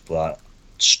problems. He'd just be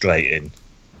straight in.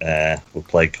 We'll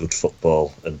play good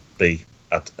football and be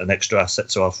an extra asset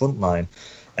to our front line.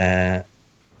 And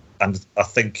I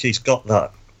think he's got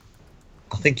that.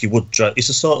 I think he would drag. It's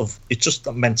just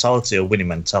a mentality, a winning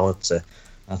mentality.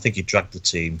 I think he dragged the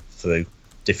team through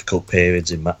difficult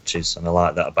periods in matches, and I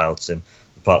like that about him,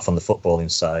 apart from the footballing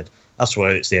side. That's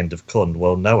where it's the end of Kun.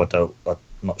 Well, no, I'm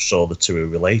not sure the two are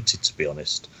related, to be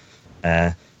honest.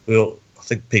 I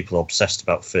think people are obsessed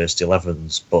about first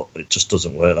 11s, but it just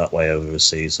doesn't work that way over a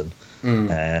season.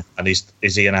 And is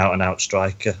he an out-and-out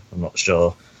striker? I'm not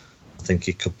sure. I think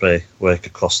he could work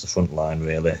across the front line,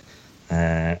 really.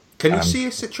 Can you see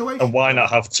a situation? And why not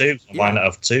have two? Why not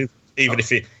have two? Even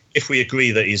if we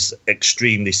agree that he's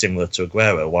extremely similar to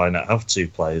Aguero, why not have two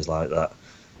players like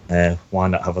that? Why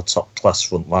not have a top-class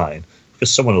front line?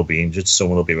 Because someone will be injured,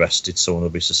 someone will be rested, someone will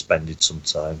be suspended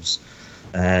sometimes.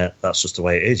 That's just the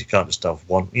way it is. You can't just have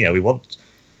one. We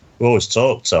always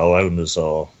talk to our owners,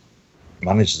 or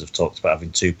managers have talked about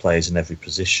having two players in every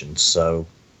position. So,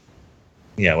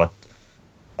 I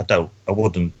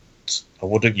wouldn't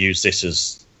use this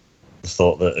as the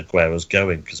thought that Aguero's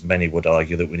going, because many would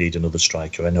argue that we need another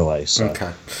striker anyway. So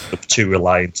we're too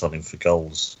reliant on him for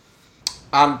goals.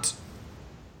 And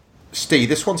Steve,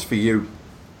 this one's for you.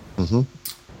 Mm-hmm.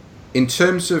 In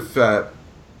terms of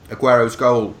Aguero's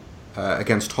goal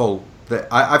against Hull,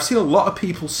 I've seen a lot of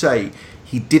people say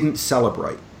he didn't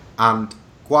celebrate, and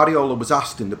Guardiola was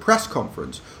asked in the press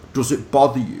conference, does it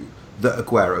bother you that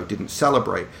Aguero didn't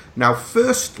celebrate? Now,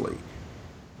 firstly,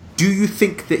 do you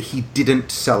think that he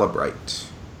didn't celebrate?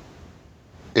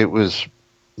 It was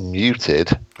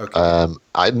muted. Okay.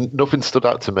 Nothing stood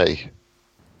out to me.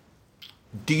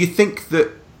 Do you think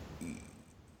that...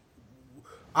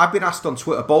 I've been asked on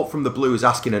Twitter, Bolt from the Blue is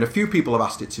asking, and a few people have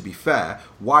asked it, to be fair,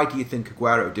 why do you think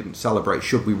Aguero didn't celebrate?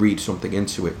 Should we read something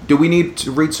into it? Do we need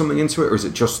to read something into it, or is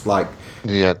it just like...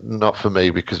 Yeah, not for me,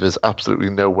 because there's absolutely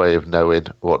no way of knowing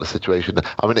what the situation is.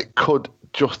 I mean, it could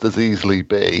just as easily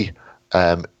be,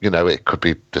 it could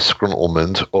be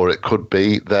disgruntlement, or it could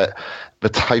be that the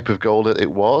type of goal that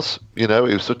it was, it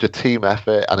was such a team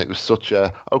effort, and it was such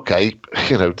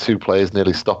two players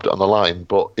nearly stopped it on the line,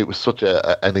 but it was such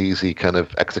an easy kind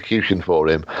of execution for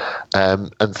him.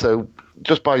 And so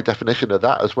just by definition of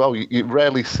that as well, you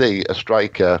rarely see a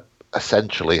striker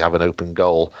essentially have an open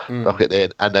goal, knock it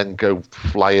in, and then go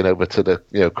flying over to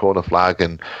the corner flag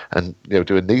and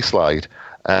do a knee slide.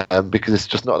 Because it's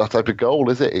just not that type of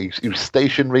goal, is it? He was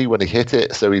stationary when he hit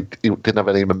it, so he didn't have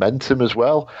any momentum as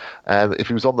well. If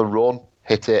he was on the run,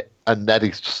 hit it, and then he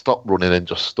just stopped running and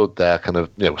just stood there kind of,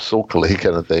 sulkily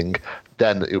kind of thing,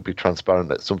 then it would be transparent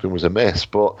that something was amiss.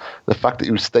 But the fact that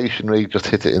he was stationary, just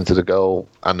hit it into the goal,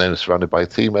 and then surrounded by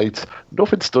teammates,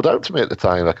 nothing stood out to me at the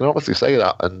time. I can honestly say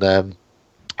that. And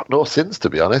no since, to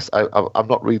be honest. I'm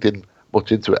not reading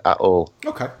much into it at all.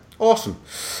 Okay, awesome.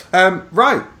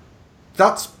 Right.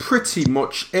 That's pretty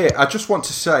much it. I just want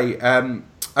to say, I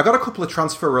got a couple of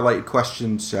transfer-related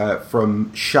questions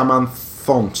from Shaman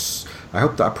Thons. I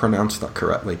hope that I pronounced that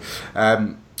correctly.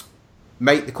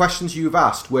 mate, the questions you've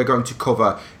asked, we're going to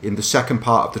cover in the second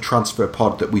part of the transfer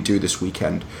pod that we do this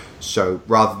weekend. So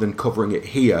rather than covering it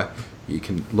here, you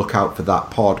can look out for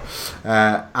that pod.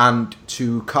 And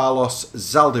to Carlos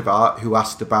Zaldivar, who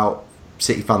asked about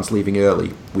City fans leaving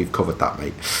early, we've covered that,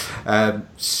 mate.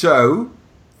 So,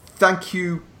 thank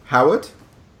you, Howard.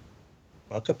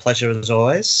 Welcome, pleasure as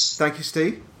always. Thank you,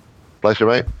 Steve. Pleasure,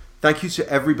 mate. Thank you to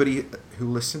everybody who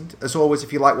listened. As always,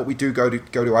 if you like what we do, go to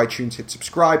iTunes, hit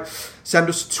subscribe, send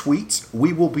us a tweet.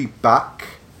 We will be back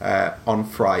on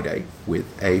Friday with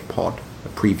a pod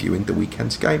previewing the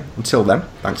weekend's game. Until then,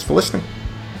 thanks for listening.